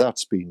 And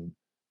that's been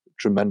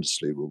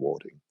tremendously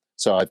rewarding.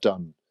 So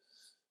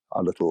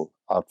our little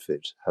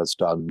outfit has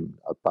done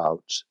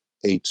about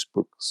 8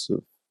 books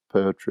of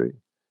poetry,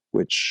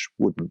 which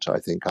wouldn't, I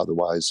think,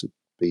 otherwise have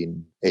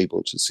been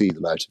able to see the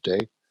light of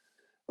day,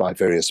 by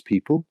various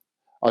people.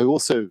 I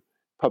also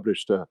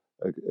published a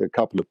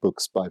couple of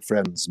books by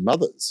friends'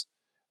 mothers.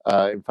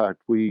 In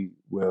fact, we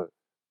were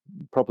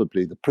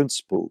probably the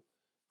principal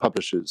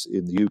publishers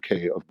in the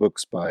UK of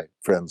books by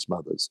friends'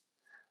 mothers.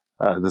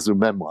 There's a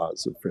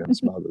memoirs of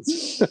friends'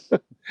 mothers.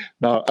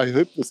 Now, I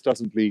hope this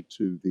doesn't lead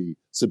to the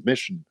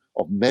submission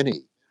of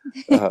many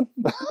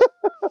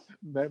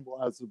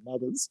memoirs of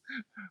mothers,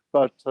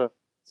 but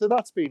so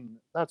that's been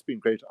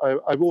great.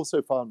 I've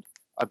also found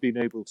I've been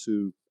able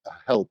to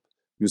help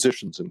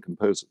musicians and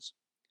composers.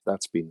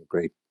 That's been a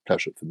great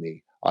pleasure for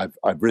me. I've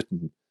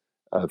written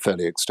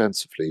fairly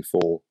extensively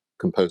for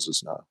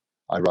composers now.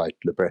 I write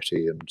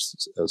libretti and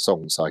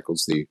song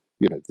cycles, the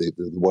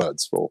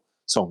words for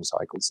song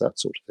cycles, that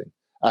sort of thing,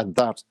 and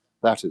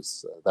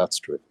that's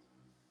terrific.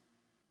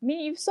 I mean,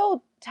 you've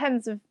sold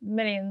tens of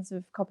millions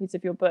of copies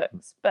of your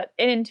books, but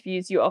in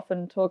interviews you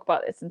often talk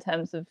about this in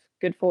terms of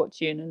good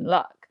fortune and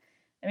luck.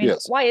 I mean,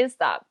 Yes. Why is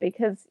that?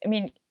 Because, I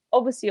mean,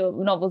 obviously your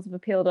novels have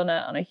appealed on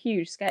a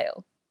huge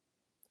scale.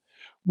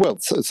 Well,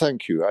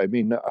 thank you. I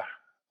mean,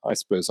 I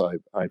suppose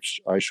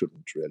I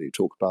shouldn't really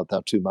talk about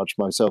that too much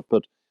myself,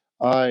 but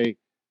I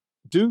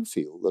do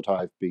feel that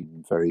I've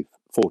been very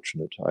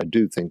fortunate. I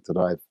do think that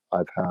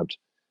I've had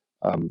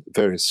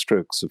various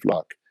strokes of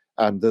luck,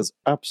 and there's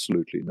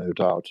absolutely no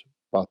doubt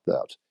about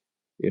that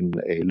in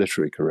a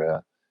literary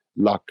career.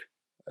 Luck,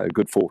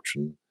 good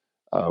fortune,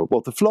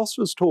 what the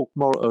philosophers talk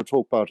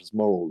about as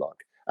moral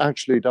luck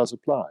actually does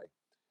apply.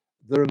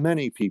 There are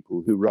many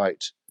people who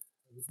write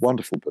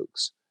wonderful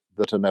books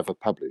that are never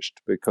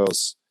published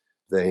because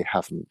they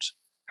haven't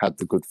had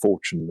the good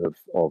fortune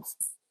of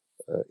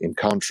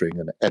encountering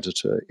an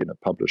editor in a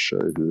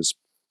publisher who is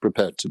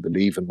prepared to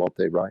believe in what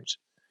they write,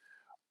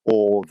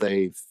 or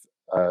they've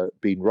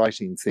been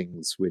writing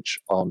things which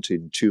aren't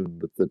in tune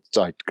with the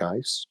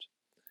zeitgeist.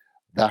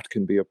 That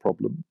can be a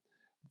problem.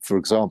 For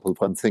example,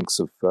 if one thinks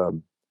of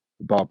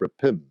Barbara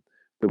Pym,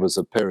 there was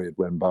a period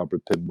when Barbara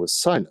Pym was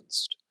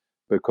silenced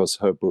because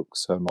her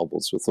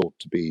novels were thought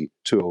to be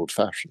too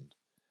old-fashioned,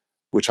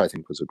 which I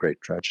think was a great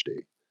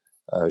tragedy.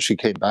 She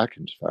came back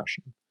into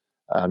fashion,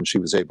 and she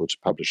was able to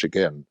publish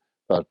again.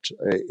 But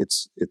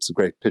it's a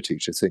great pity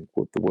to think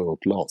what the world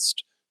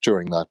lost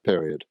during that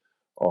period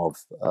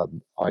of,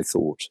 I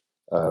thought,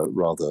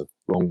 rather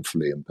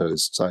wrongfully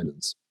imposed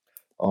silence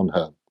on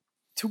her.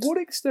 To what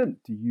extent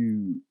do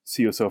you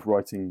see yourself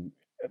writing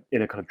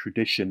in a kind of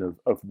tradition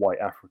of white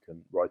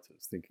African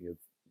writers, thinking of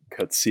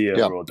Coetzee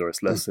or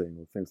Doris Lessing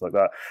or things like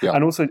that? Yeah.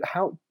 And also,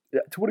 to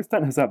what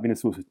extent has that been a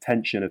source of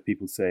tension of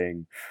people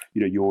saying,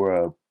 you're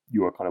a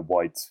kind of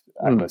white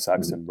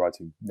Anglo-Saxon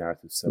writing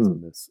narrative set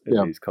in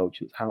these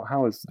cultures?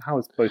 How has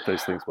both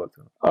those things worked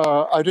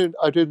out? I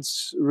didn't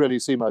really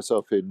see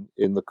myself in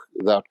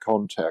that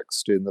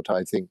context. In that,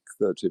 I think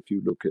that if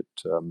you look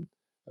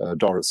at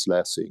Doris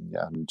Lessing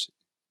and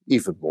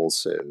even more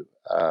so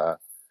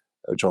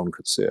John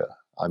Coetzee,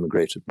 I'm a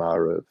great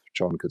admirer of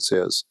John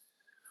Coetzee's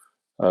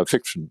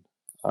fiction.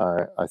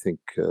 I think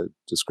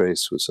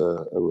Disgrace was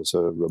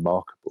a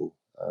remarkable,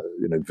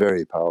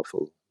 very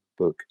powerful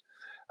book.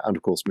 And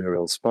of course,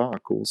 Muriel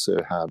Spark also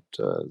had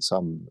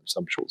some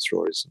short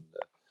stories and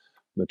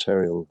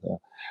material there.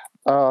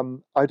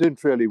 I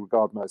didn't really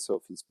regard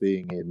myself as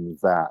being in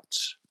that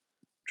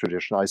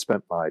tradition. I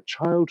spent my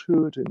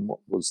childhood in what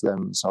was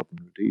then Southern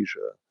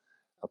Rhodesia,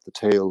 at the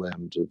tail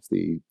end of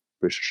the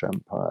British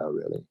Empire,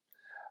 really.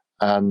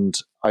 And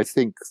I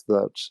think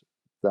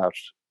that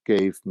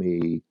gave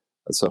me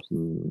a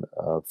certain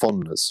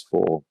fondness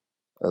for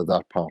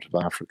that part of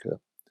Africa,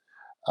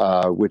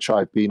 which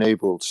I've been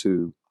able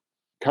to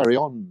carry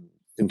on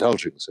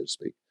indulging, so to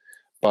speak,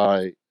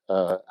 by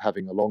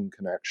having a long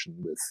connection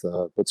with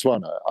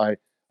Botswana. I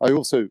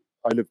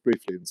lived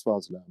briefly in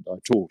Swaziland. I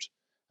taught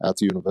at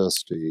the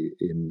university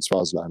in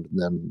Swaziland and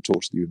then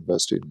taught at the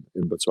university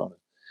in Botswana.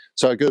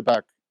 So I go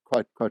back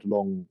quite a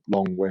long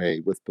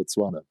way with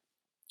Botswana.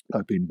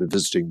 I've been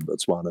visiting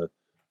Botswana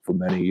for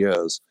many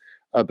years.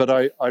 But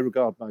I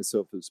regard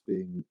myself as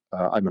being,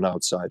 I'm an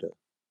outsider.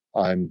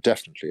 I'm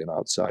definitely an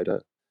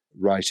outsider,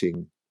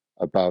 writing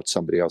about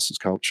somebody else's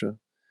culture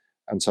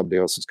and somebody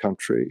else's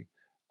country.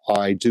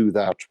 I do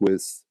that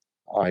with,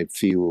 I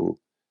feel,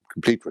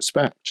 complete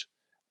respect.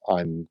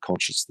 I'm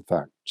conscious of the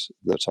fact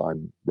that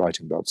I'm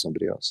writing about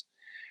somebody else.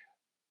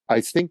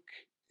 I think,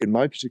 in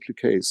my particular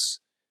case,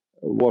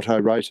 what I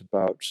write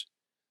about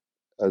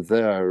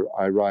there,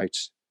 I write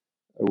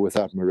with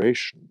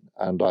admiration,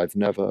 and I've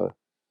never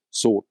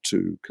sought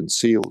to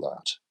conceal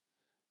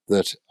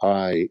that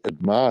I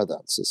admire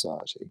that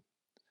society.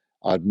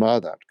 I admire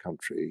that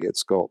country.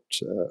 It's got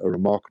a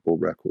remarkable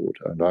record,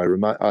 and I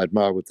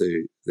admire what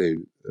they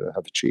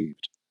have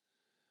achieved.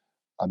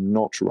 I'm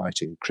not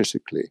writing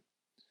critically.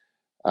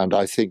 And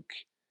I think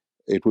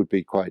it would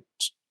be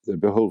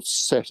there'd be a whole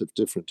set of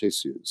different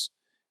issues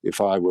if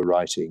I were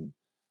writing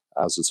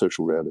as a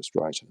social realist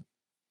writer,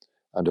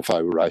 and if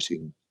I were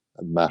writing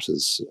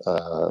matters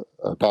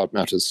about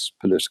matters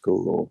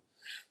political or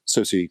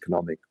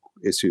socioeconomic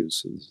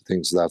issues,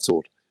 things of that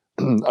sort.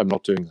 I'm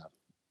not doing that.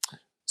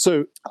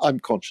 So I'm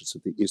conscious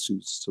of the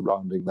issues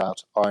surrounding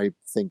that. I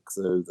think,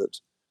 though, that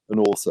an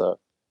author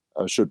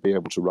should be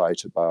able to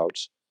write about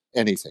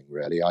anything,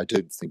 really. I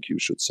don't think you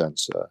should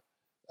censor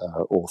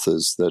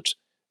authors, that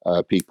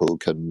people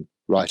can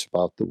write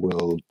about the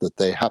world that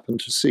they happen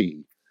to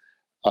see.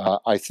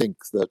 I think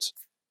that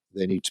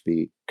they need to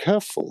be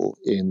careful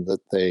in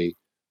that they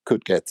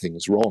could get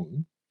things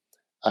wrong,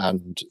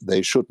 and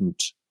they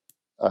shouldn't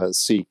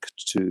seek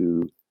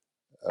to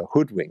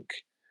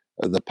hoodwink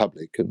the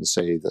public and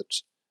say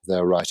that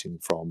they're writing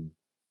from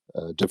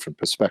a different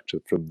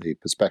perspective from the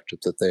perspective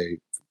that they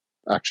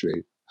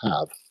actually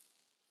have.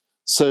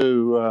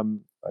 So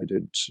I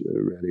don't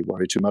really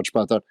worry too much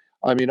about that.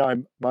 I mean,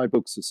 my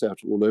books are set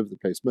all over the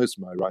place. Most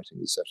of my writing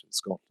is set in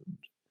Scotland,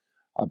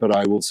 but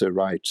I also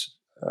write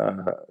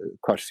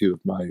quite a few of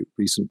my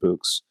recent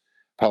books.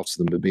 Parts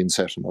of them have been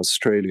set in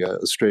Australia.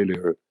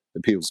 Australia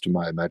appeals to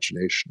my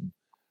imagination.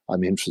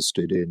 I'm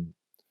interested in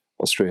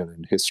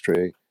Australian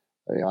history.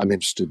 I'm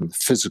interested in the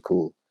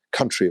physical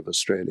country of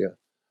Australia.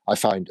 I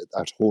find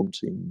that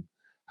haunting,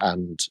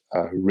 and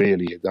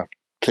really that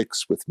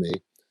clicks with me.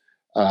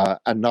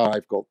 And now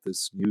I've got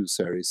this new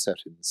series set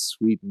in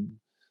Sweden.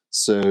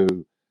 So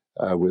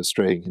we're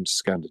straying into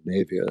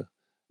Scandinavia.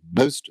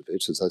 Most of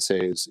it, as I say,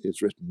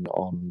 is written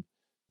on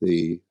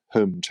the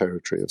home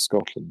territory of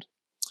Scotland.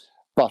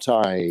 But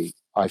I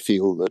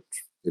feel that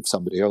if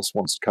somebody else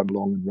wants to come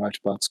along and write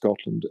about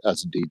Scotland,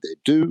 as indeed they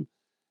do,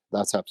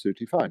 that's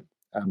absolutely fine.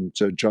 And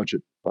judge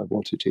it by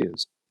what it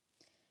is.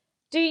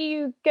 Do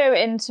you go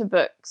into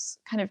books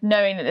kind of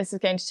knowing that this is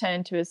going to turn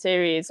into a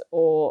series,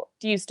 or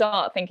do you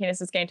start thinking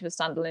this is going to be a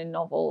standalone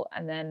novel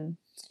and then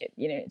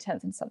it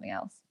turns into something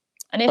else?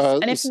 And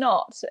if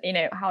not,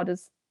 how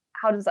does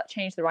that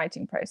change the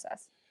writing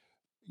process?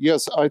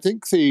 Yes, I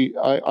think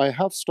I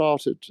have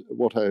started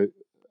what I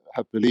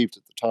have believed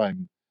at the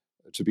time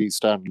to be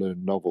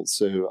standalone novels.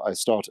 So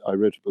I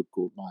wrote a book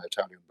called My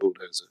Italian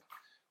Bulldozer,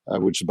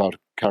 which is about a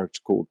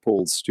character called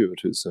Paul Stewart,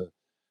 who's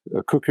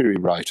a cookery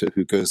writer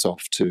who goes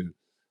off to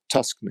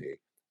Tuscany.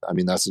 I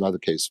mean, that's another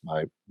case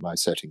of my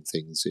setting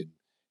things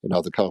in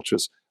other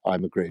cultures.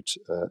 I'm a great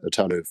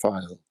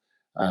Italophile,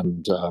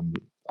 and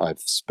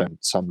I've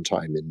spent some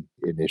time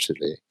in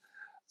Italy.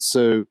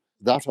 So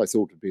that I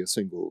thought would be a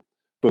single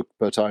book,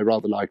 but I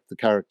rather liked the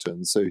character,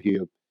 and so he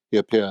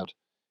appeared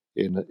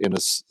in a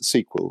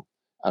sequel,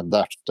 and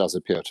that does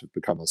appear to have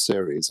become a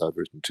series. I've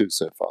written two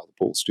so far, the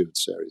Paul Stewart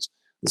series.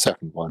 The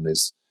second one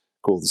is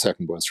called The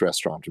Second Worst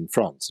Restaurant in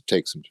France. It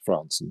takes him to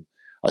France, and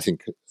I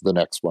think the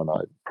next one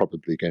I'm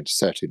probably going to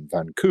set in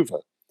Vancouver,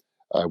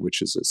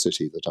 which is a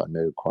city that I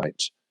know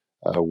quite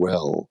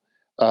well.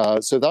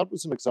 So that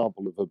was an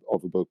example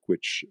of a book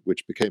which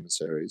became a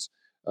series.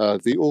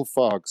 The Ulf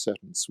Varg set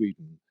in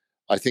Sweden,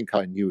 I think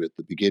I knew at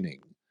the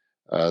beginning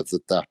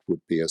that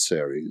would be a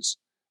series,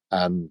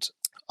 and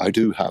I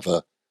do have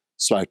a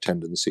slight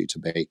tendency to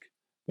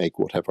make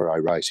whatever I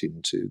write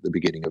into the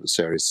beginning of a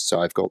series.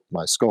 So I've got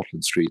my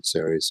Scotland Street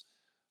series.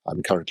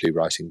 I'm currently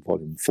writing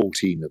volume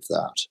 14 of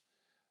that.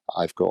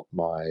 I've got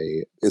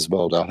my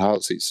Isabel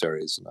Dalhousie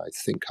series, and I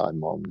think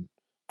I'm on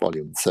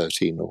volume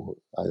 13 or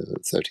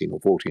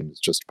 14. It's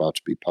just about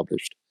to be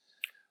published.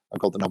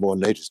 I've got the number one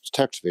latest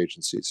detective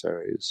agency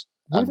series,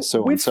 and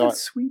so on. So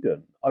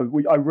Sweden, I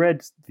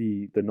read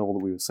the novel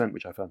that we were sent,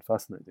 which I found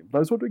fascinating. But I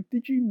was wondering,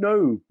 did you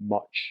know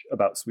much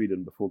about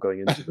Sweden before going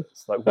into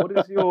this? Like, what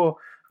is do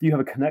you have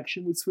a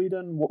connection with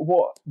Sweden?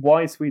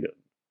 Why Sweden,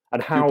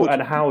 and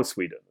how is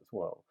Sweden as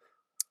well?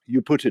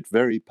 You put it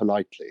very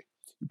politely.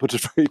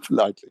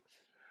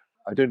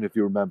 I don't know if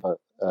you remember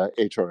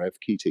H.R.F.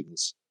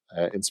 Keating's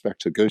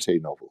Inspector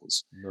Goethe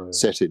novels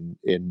set in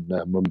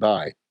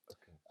Mumbai.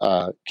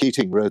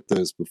 Keating wrote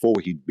those before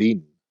he'd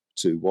been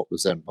to what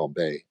was then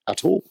Bombay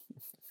at all.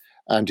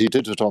 And he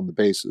did it on the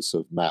basis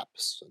of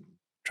maps and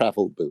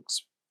travel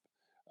books,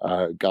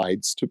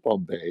 guides to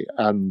Bombay.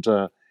 And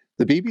the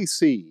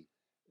BBC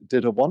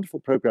did a wonderful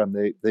program.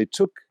 They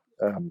took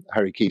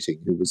Harry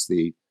Keating, who was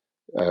the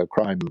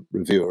crime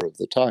reviewer of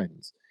the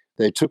Times.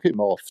 They took him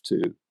off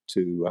to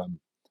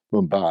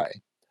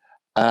Mumbai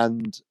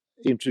and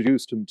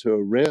introduced him to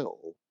a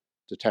real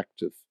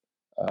detective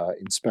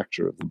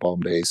inspector of the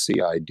Bombay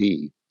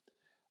CID.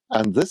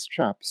 And this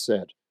chap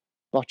said,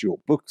 "But your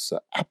books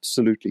are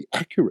absolutely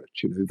accurate.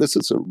 This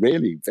is a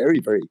really very,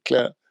 very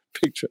clear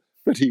picture."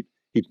 But he'd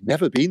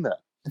never been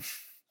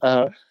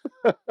there.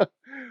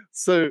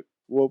 So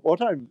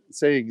what I'm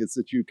saying is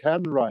that you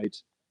can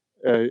write.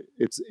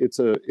 It's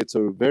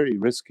a very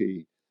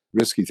risky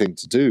thing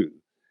to do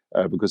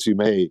because you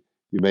may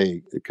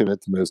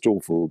commit the most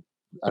awful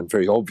and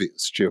very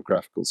obvious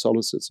geographical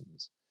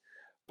solecisms.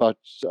 But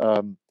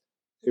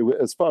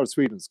as far as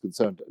Sweden is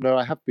concerned, no,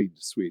 I have been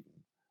to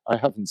Sweden. I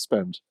haven't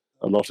spent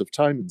a lot of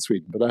time in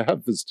Sweden, but I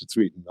have visited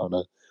Sweden on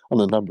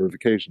a number of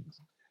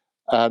occasions.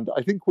 And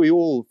I think we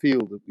all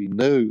feel that we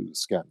know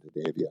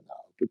Scandinavia now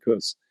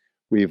because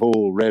we've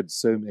all read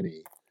so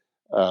many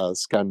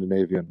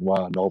Scandinavian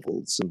noir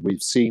novels, and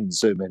we've seen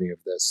so many of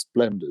their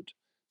splendid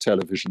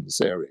television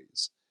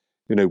series.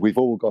 We've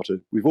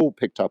all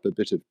picked up a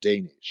bit of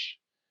Danish,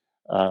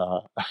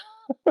 a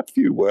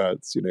few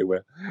words.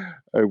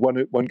 Where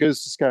one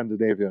goes to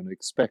Scandinavia and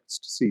expects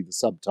to see the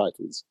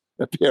subtitles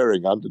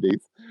appearing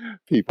underneath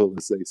people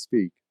as they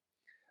speak.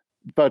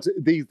 But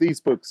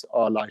these books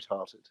are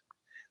light-hearted,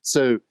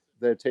 so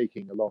they're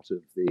taking a lot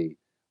of the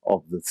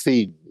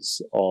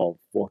themes of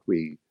what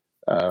we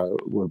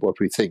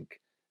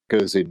think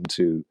goes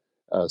into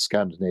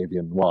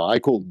Scandinavian noir. I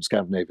call them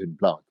Scandinavian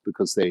blanc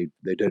because they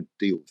don't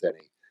deal with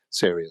any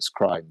serious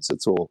crimes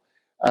at all.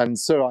 And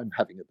so I'm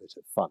having a bit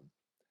of fun.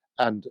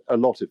 And a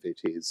lot of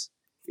it is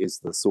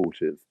the sort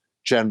of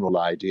general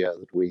idea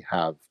that we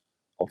have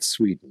of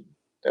Sweden,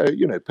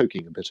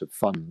 poking a bit of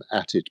fun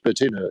at it, but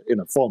in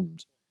a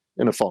fond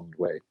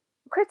way.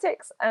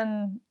 Critics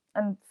and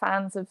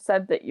fans have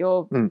said that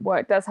your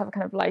work does have a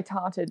kind of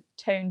light-hearted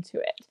tone to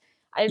it.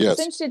 I was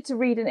interested to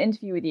read an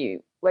interview with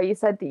you where you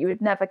said that you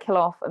would never kill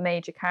off a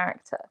major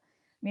character. I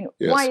mean,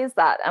 why is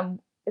that? And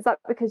is that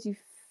because you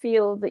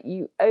feel that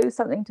you owe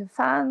something to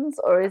fans,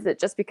 or is it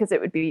just because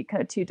it would be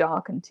kind of too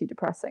dark and too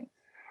depressing?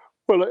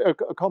 Well,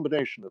 a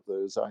combination of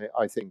those,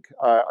 I think.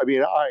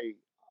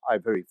 I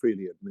very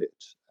freely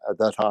admit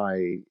that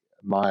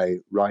my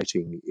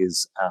writing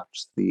is at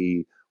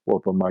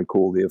what one might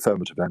call the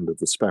affirmative end of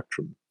the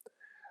spectrum.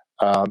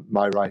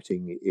 My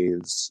writing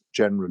is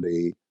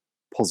generally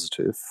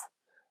positive.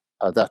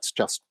 That's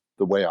just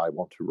the way I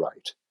want to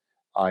write.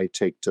 I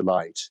take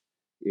delight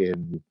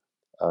in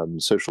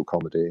social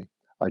comedy.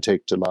 I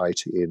take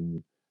delight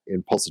in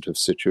positive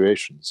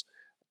situations.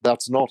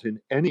 That's not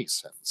in any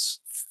sense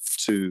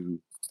to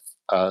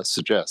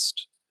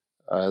suggest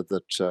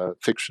that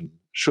fiction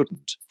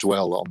shouldn't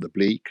dwell on the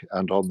bleak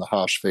and on the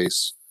harsh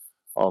face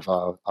of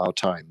our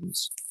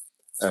times.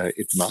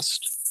 It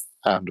must.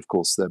 And of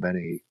course, there are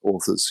many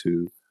authors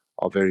who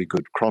are very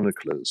good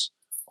chroniclers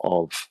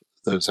of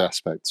those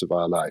aspects of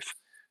our life.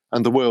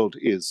 And the world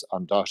is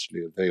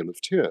undoubtedly a vale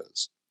of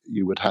tears.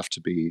 You would have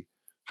to be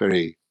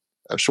very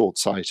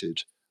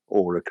short-sighted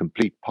or a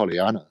complete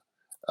Pollyanna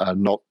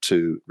not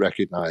to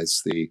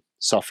recognize the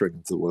suffering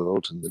of the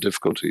world and the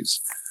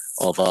difficulties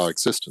of our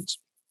existence.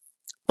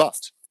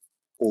 But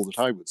all that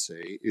I would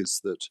say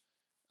is that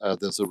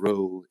there's a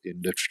role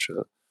in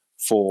literature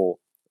for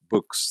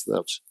books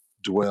that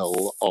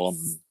dwell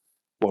on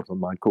what one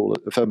might call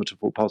affirmative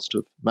or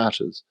positive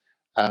matters.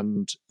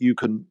 And you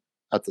can,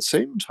 at the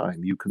same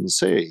time, you can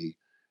say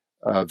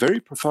very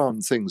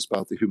profound things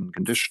about the human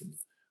condition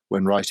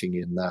when writing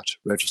in that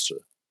register.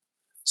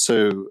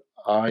 So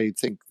I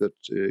think that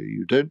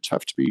you don't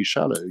have to be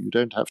shallow. You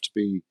don't have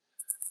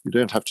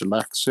to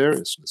lack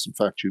seriousness. In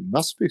fact, you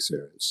must be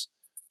serious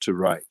to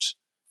write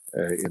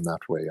in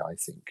that way, I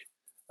think,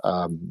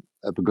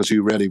 because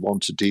you really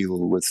want to deal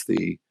with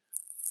the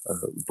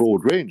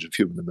broad range of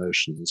human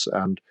emotions.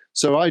 And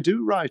so I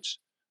do write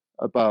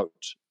about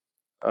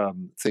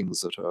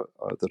things that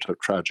are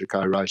tragic.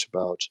 I write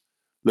about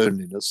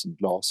loneliness and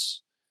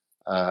loss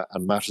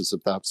and matters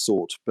of that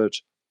sort, but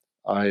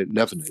I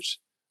leaven it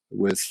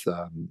with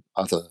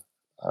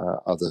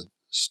other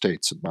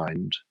states of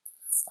mind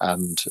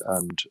and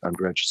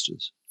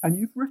registers. And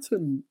you've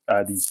written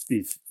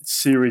these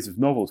series of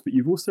novels, but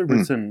you've also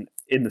written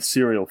in the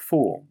serial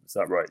form. Is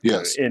that right?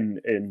 Yes.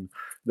 In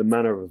the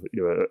manner of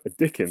a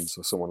Dickens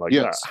or someone like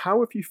that. How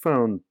have you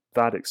found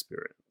that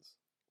experience?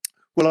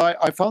 Well,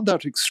 I found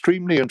that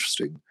extremely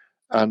interesting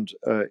and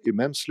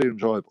immensely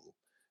enjoyable.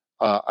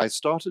 I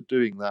started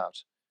doing that,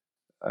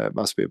 it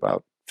must be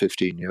about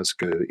 15 years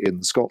ago, in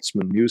the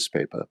Scotsman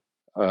newspaper.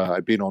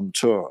 I'd been on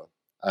tour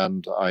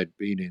and I'd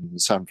been in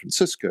San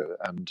Francisco,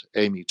 and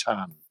Amy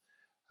Tan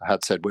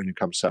had said, when you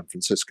come to San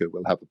Francisco,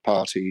 we'll have a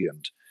party.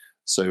 And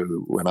so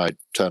when I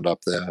turned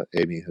up there,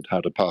 Amy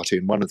had a party,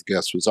 and one of the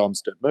guests was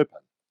Armistead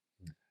Maupin,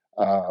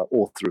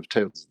 author of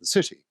Tales of the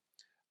City.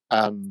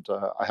 And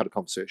I had a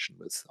conversation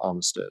with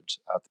Armistead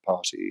at the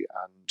party,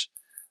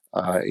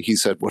 and he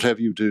said,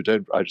 whatever you do,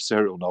 don't write a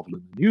serial novel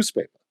in the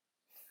newspaper.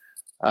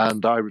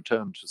 And I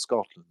returned to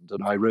Scotland,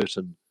 and I wrote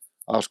an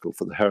article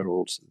for the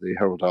Herald. The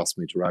Herald asked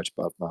me to write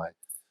about my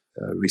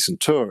recent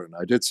tour, and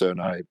I did so,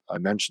 and I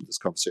mentioned this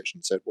conversation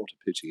and said, what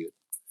a pity it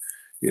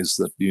is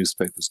that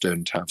newspapers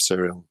don't have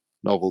serial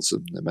novels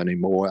in them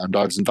anymore. And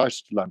I was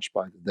invited to lunch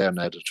by the then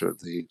editor of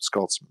the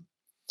Scotsman,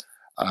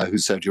 who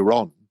said, you're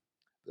on.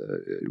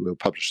 We'll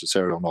publish a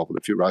serial novel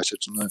if you write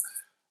it.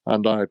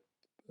 And I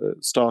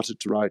started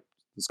to write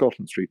the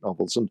Scotland Street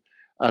novels.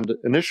 And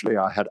initially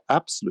I had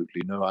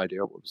absolutely no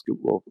idea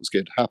what was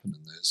going to happen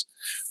in those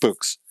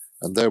books.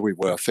 And there we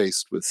were,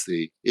 faced with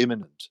the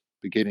imminent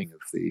beginning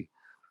of the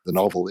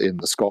novel in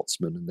the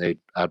Scotsman, and they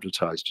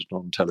advertised it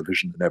on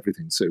television and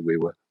everything. So we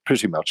were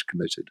pretty much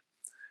committed.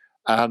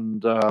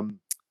 And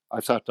I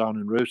sat down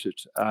and wrote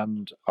it.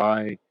 And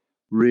I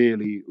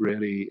really,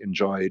 really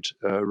enjoyed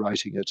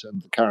writing it,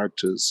 and the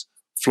characters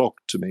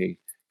flocked to me,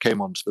 came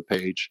onto the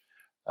page.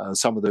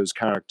 Some of those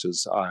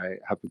characters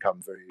I've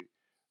become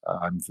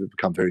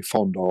very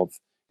fond of.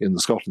 In the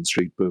Scotland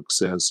Street books,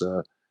 there's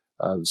a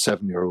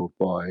 7-year-old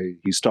boy.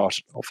 He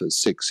started off as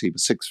 6. He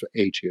was 6 for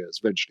 8 years,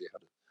 eventually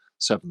had a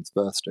 7th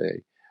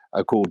birthday,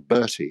 called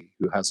Bertie,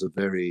 who has a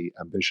very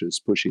ambitious,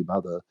 pushy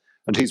mother.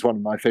 And he's one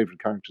of my favorite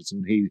characters,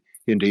 and he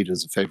indeed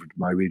is a favorite of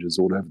my readers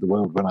all over the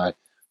world. When I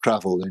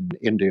travel in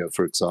India,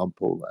 for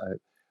example,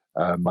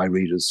 my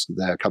readers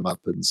there come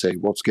up and say,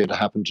 "What's going to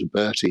happen to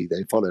Bertie?"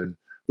 They follow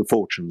the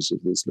fortunes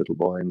of this little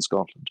boy in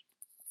Scotland.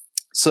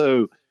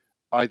 So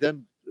I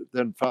then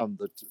found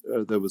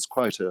that there was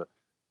quite a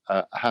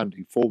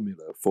handy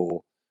formula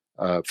for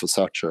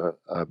such a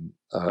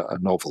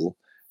novel,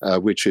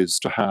 which is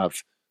to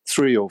have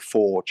 3 or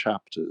 4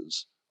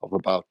 chapters of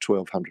about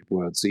 1,200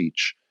 words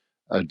each,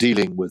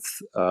 dealing with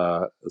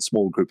a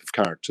small group of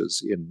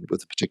characters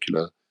with a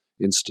particular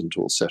instant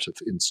or set of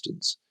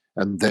instants,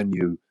 and then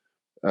you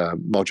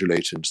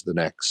modulate into the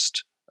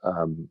next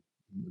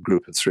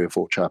group of 3 or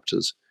 4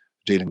 chapters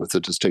dealing with the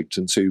distinct,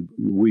 and so you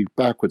weave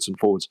backwards and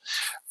forwards.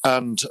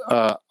 And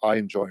I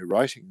enjoy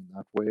writing in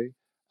that way,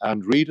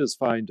 and readers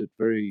find it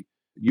very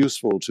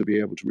useful to be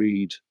able to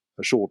read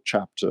a short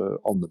chapter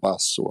on the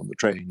bus or on the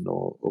train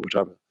or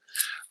whatever.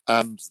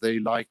 And they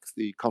like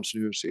the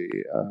continuity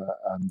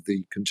and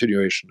the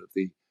continuation of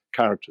the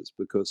characters,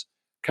 because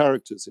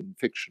characters in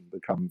fiction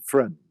become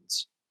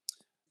friends.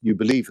 You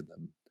believe in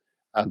them,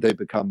 and they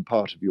become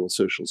part of your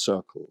social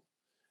circle.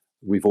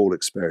 We've all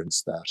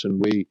experienced that, and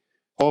we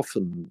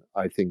often,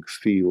 I think,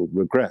 feel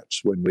regret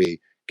when we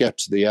get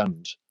to the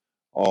end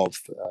of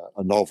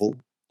a novel,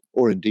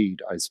 or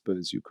indeed, I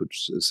suppose you could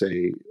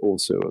say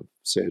also,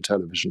 say, a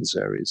television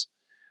series,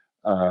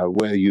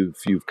 where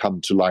you've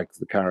come to like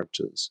the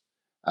characters,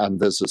 and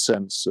there's a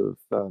sense of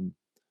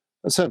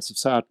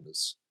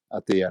sadness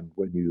at the end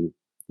when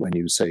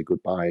you say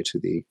goodbye to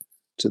the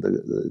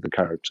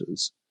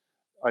characters.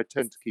 I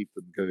tend to keep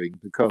them going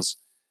because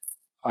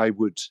I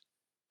would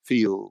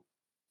feel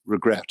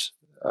regret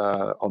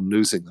on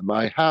losing them.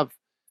 I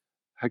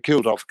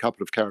killed off a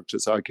couple of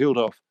characters. I killed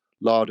off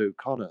Lard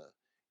O'Connor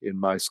in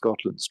my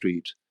Scotland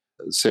Street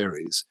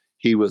series.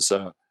 He was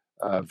a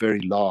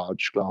very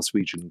large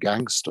Glaswegian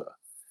gangster,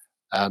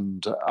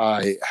 and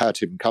I had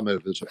him come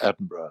over to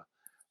Edinburgh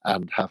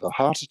and have a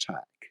heart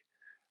attack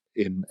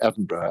in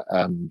Edinburgh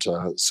and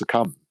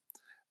succumb.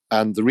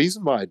 And the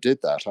reason why I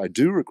did that, I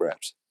do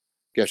regret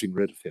getting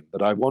rid of him,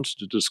 but I wanted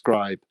to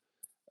describe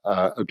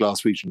a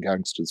Glaswegian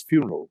gangster's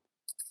funeral,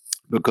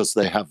 because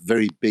they have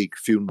very big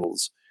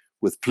funerals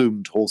with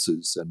plumed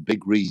horses and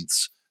big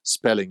wreaths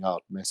spelling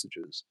out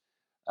messages.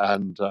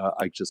 And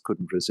I just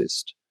couldn't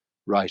resist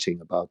writing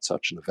about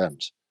such an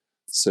event.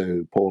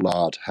 So Paul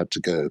Lard had to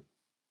go.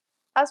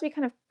 As we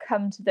kind of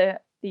come to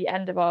the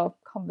end of our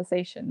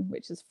conversation,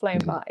 which has flown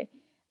by, I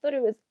thought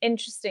it was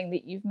interesting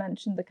that you've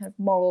mentioned the kind of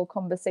moral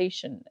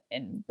conversation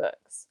in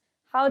books.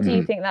 How do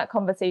you think that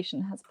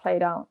conversation has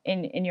played out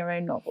in your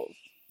own novels?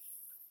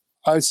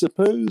 I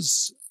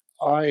suppose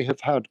I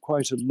have had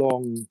quite a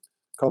long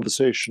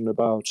conversation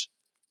about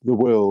the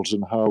world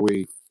and how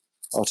we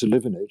are to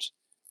live in it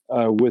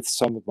with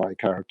some of my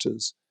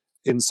characters.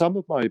 In some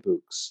of my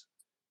books,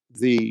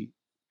 the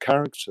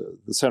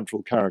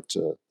central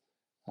character,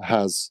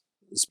 has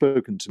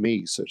spoken to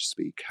me, so to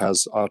speak,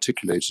 has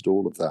articulated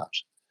all of that.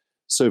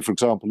 So, for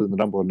example, in the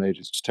No. 1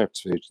 Ladies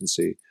Detective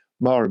Agency,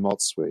 Mara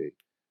Motswe,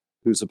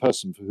 who's a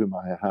person for whom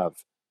I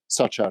have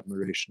such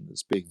admiration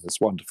as being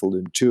this wonderful,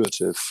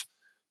 intuitive,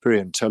 very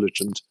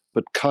intelligent,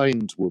 but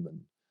kind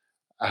woman,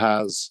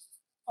 has,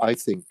 I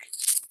think,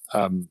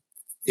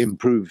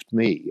 improved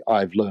me.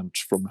 I've learnt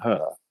from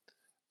her.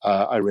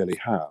 I really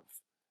have.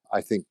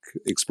 I think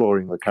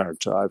exploring the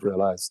character, I've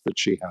realized that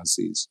she has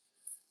these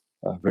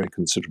very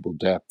considerable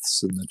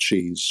depths, and that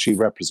she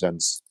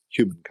represents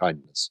human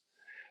kindness.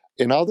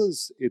 In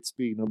others, it's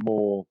been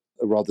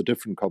a rather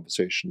different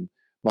conversation.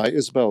 My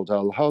Isabel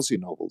Dalhousie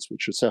novels,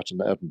 which are set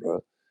in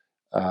Edinburgh,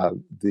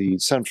 the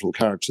central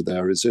character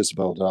there is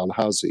Isabel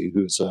Dalhousie,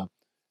 who's a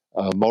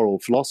moral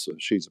philosopher.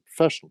 She's a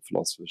professional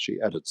philosopher. She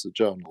edits a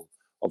journal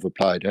of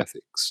applied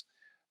ethics.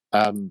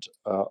 And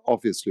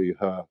obviously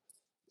her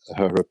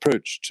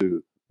approach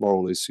to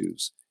moral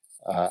issues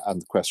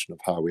and the question of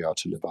how we are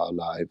to live our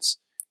lives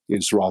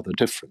is rather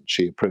different.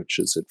 She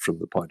approaches it from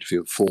the point of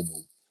view of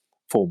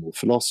formal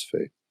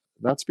philosophy.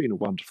 That's been a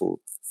wonderful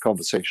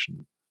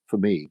conversation for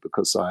me,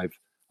 because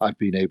I've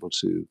been able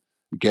to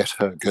get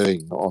her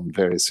going on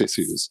various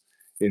issues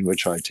in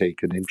which I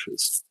take an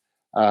interest.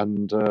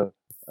 And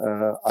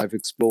I've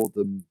explored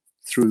them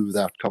through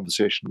that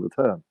conversation with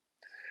her.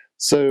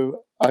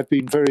 So I've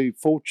been very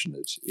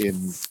fortunate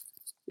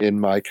in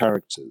my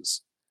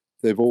characters.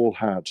 They've all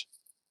had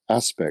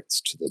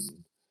aspects to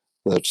them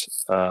that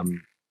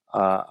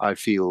I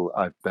feel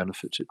I've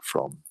benefited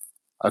from.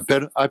 I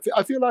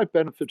feel I've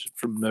benefited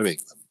from knowing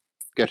them,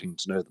 getting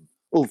to know them.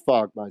 Ulf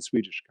Varg, my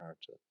Swedish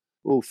character,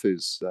 Ulf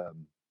is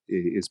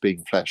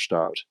being fleshed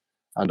out,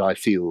 and I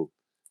feel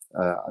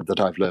that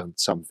I've learned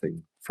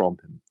something from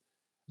him.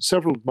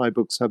 Several of my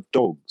books have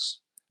dogs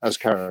as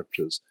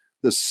characters.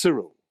 There's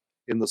Cyril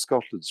in the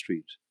Scotland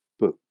Street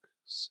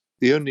books,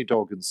 the only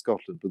dog in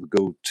Scotland with a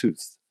gold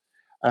tooth.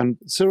 And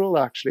Cyril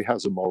actually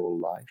has a moral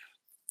life.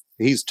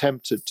 He's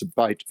tempted to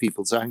bite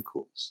people's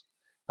ankles,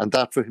 and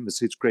that for him is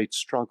his great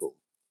struggle.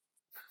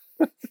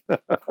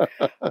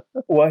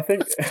 Well, I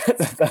think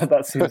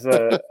that seems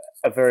a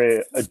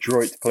very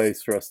adroit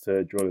place for us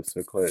to draw this to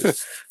a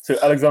close. So,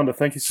 Alexander,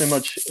 thank you so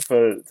much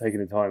for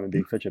taking the time and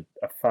being such a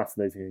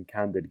fascinating and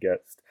candid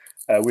guest.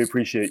 We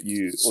appreciate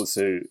you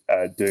also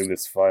doing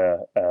this via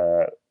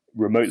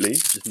remotely,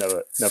 which is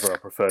never our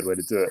preferred way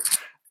to do it.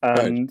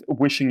 And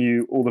wishing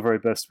you all the very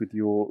best with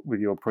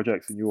your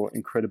projects and your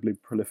incredibly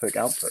prolific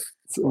output.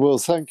 Well,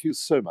 thank you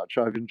so much.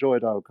 I've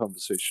enjoyed our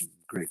conversation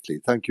greatly.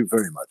 Thank you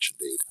very much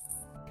indeed.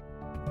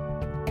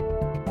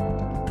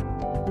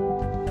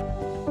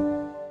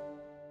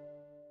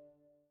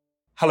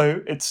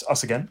 Hello, it's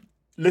us again.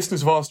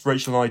 Listeners have asked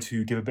Rachel and I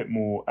to give a bit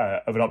more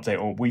of an update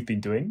on what we've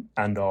been doing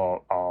and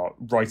our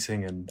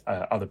writing and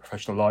other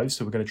professional lives,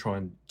 so we're going to try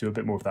and do a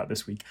bit more of that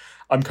this week.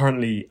 I'm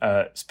currently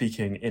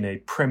speaking in a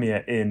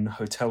Premier Inn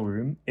hotel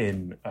room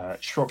in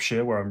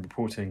Shropshire, where I'm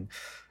reporting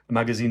a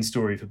magazine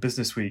story for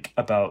Business Week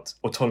about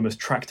autonomous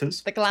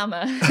tractors. The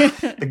glamour.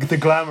 the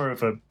glamour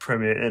of a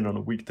Premier Inn on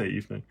a weekday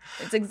evening.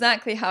 It's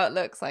exactly how it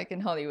looks like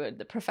in Hollywood.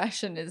 The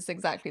profession is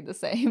exactly the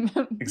same.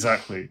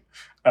 Exactly.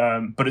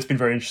 But it's been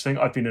very interesting.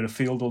 I've been in a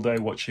field all day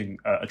watching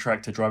a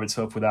tractor drive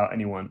itself without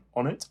anyone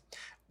on it,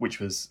 which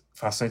was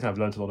fascinating. I've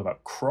learned a lot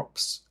about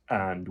crops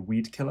and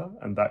weed killer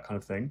and that kind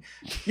of thing.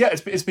 Yeah,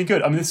 it's been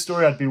good. I mean, this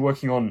story I'd been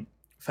working on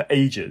for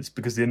ages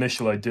because the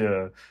initial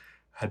idea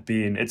had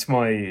been, it's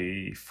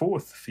my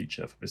fourth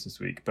feature for Business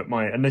Week, but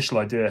my initial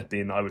idea had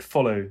been I would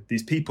follow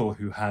these people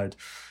who had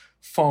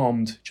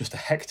farmed just a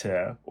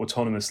hectare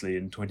autonomously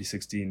in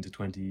 2016 to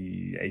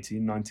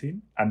 2018,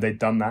 19. And they'd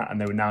done that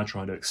and they were now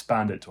trying to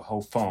expand it to a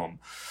whole farm.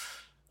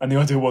 And the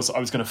idea was I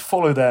was going to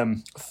follow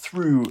them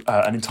through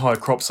an entire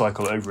crop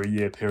cycle over a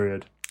year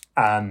period.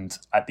 And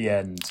at the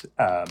end,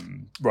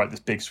 write this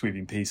big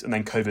sweeping piece. And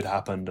then COVID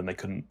happened and they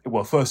couldn't,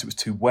 well, first it was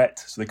too wet,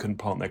 so they couldn't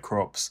plant their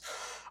crops.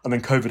 And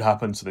then COVID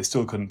happened, so they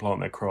still couldn't plant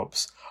their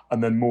crops.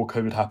 And then more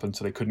COVID happened,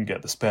 so they couldn't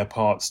get the spare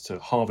parts to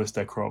harvest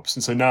their crops.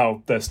 And so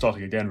now they're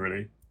starting again,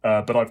 really.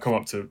 But I've come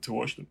up to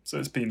watch them. So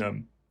it's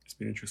been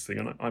interesting.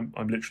 And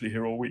I'm literally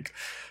here all week.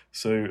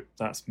 So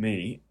that's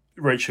me.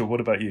 Rachel,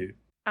 what about you?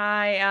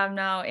 I am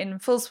now in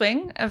full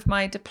swing of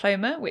my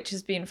diploma, which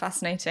has been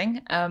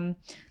fascinating.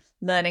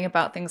 Learning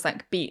about things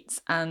like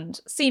beats and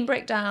scene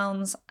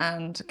breakdowns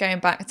and going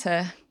back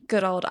to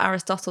good old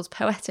Aristotle's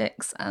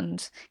Poetics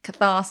and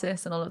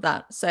catharsis and all of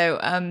that. So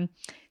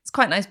it's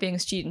quite nice being a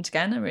student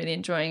again. I'm really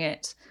enjoying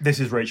it. This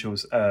is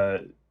Rachel's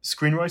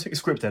screenwriting,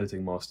 script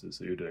editing masters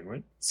that you're doing,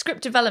 right?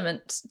 Script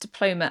development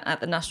diploma at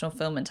the National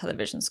Film and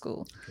Television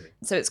School. Okay.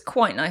 So it's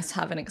quite nice to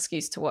have an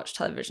excuse to watch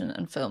television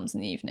and films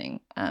in the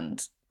evening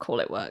and call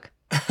it work.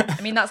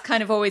 I mean, that's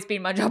kind of always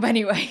been my job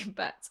anyway,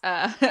 but...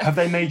 Have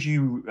they made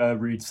you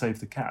read Save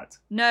the Cat?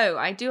 No,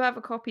 I do have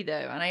a copy though,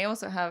 and I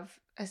also have,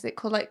 is it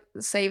called like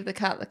Save the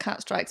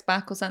Cat Strikes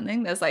Back or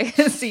something? There's like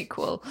a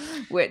sequel,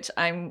 which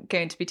I'm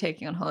going to be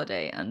taking on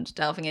holiday and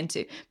delving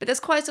into. But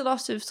there's quite a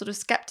lot of sort of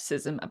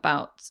skepticism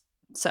about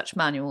such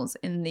manuals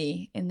in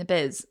the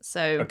biz.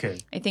 So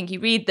okay. I think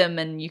you read them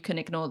and you can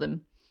ignore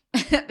them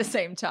at the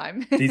same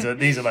time. These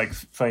are like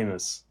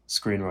famous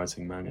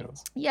screenwriting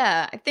manuals.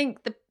 Yeah, I think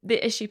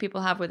the issue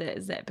people have with it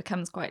is that it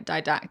becomes quite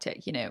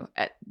didactic. You know,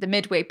 at the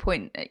midway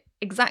point,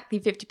 exactly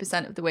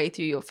 50% of the way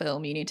through your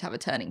film, you need to have a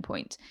turning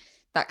point,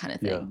 that kind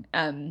of thing.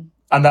 Yeah.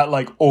 And that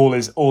like all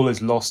is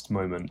lost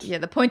moment. Yeah,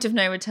 the point of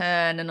no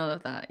return and all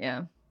of that.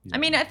 Yeah. I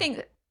mean, I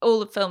think all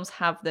the films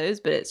have those,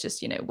 but it's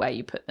just, you know, where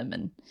you put them,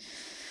 and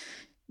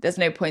there's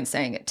no point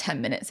saying at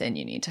 10 minutes in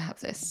you need to have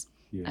this.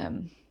 Yeah.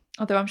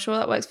 Although I'm sure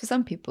that works for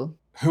some people.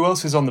 Who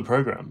else is on the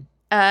programme?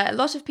 A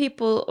lot of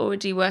people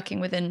already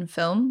working within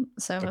film,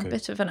 so I'm a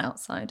bit of an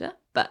outsider,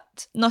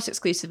 but not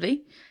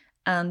exclusively.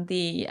 And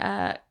the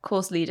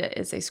course leader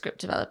is a script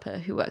developer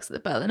who works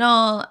at the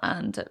Berlinale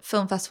and at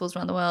film festivals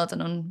around the world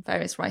and on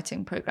various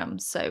writing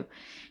programmes. So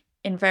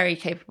in very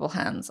capable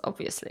hands,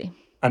 obviously.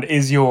 And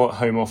is your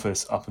home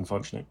office up and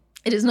functioning?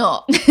 It is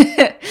not.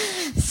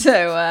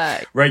 So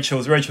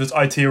Rachel's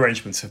IT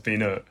arrangements have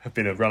been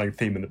a running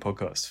theme in the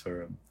podcast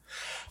for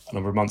a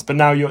number of months, but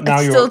now you're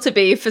still to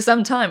be for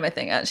some time, I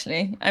think.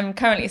 Actually, I'm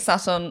currently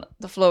sat on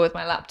the floor with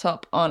my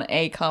laptop on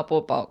a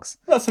cardboard box.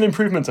 That's an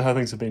improvement to how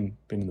things have been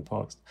in the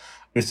past.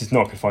 This is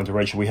not confined to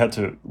Rachel. We had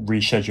to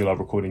reschedule our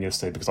recording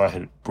yesterday because I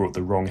had brought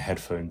the wrong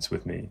headphones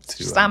with me.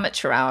 Just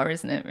amateur hour,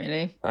 isn't it,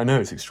 really? I know,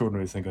 it's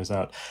extraordinary the thing goes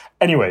out.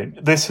 Anyway,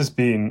 this has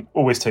been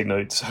Always Take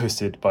Notes,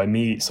 hosted by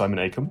me, Simon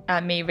Acombe.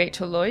 And me,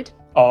 Rachel Lloyd.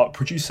 Our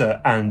producer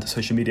and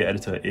social media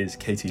editor is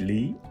Katie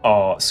Lee.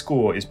 Our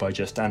score is by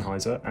Jess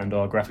Danheiser, and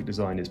our graphic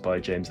design is by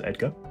James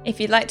Edgar. If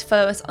you'd like to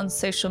follow us on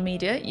social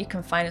media, you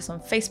can find us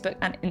on Facebook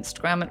and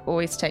Instagram at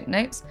Always Take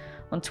Notes,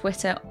 on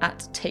Twitter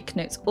at Take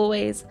Notes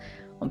Always,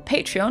 on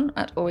Patreon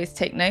at Always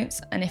Take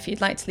Notes, and if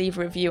you'd like to leave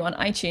a review on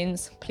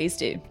iTunes, please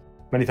do.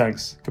 Many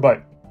thanks.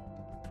 Goodbye.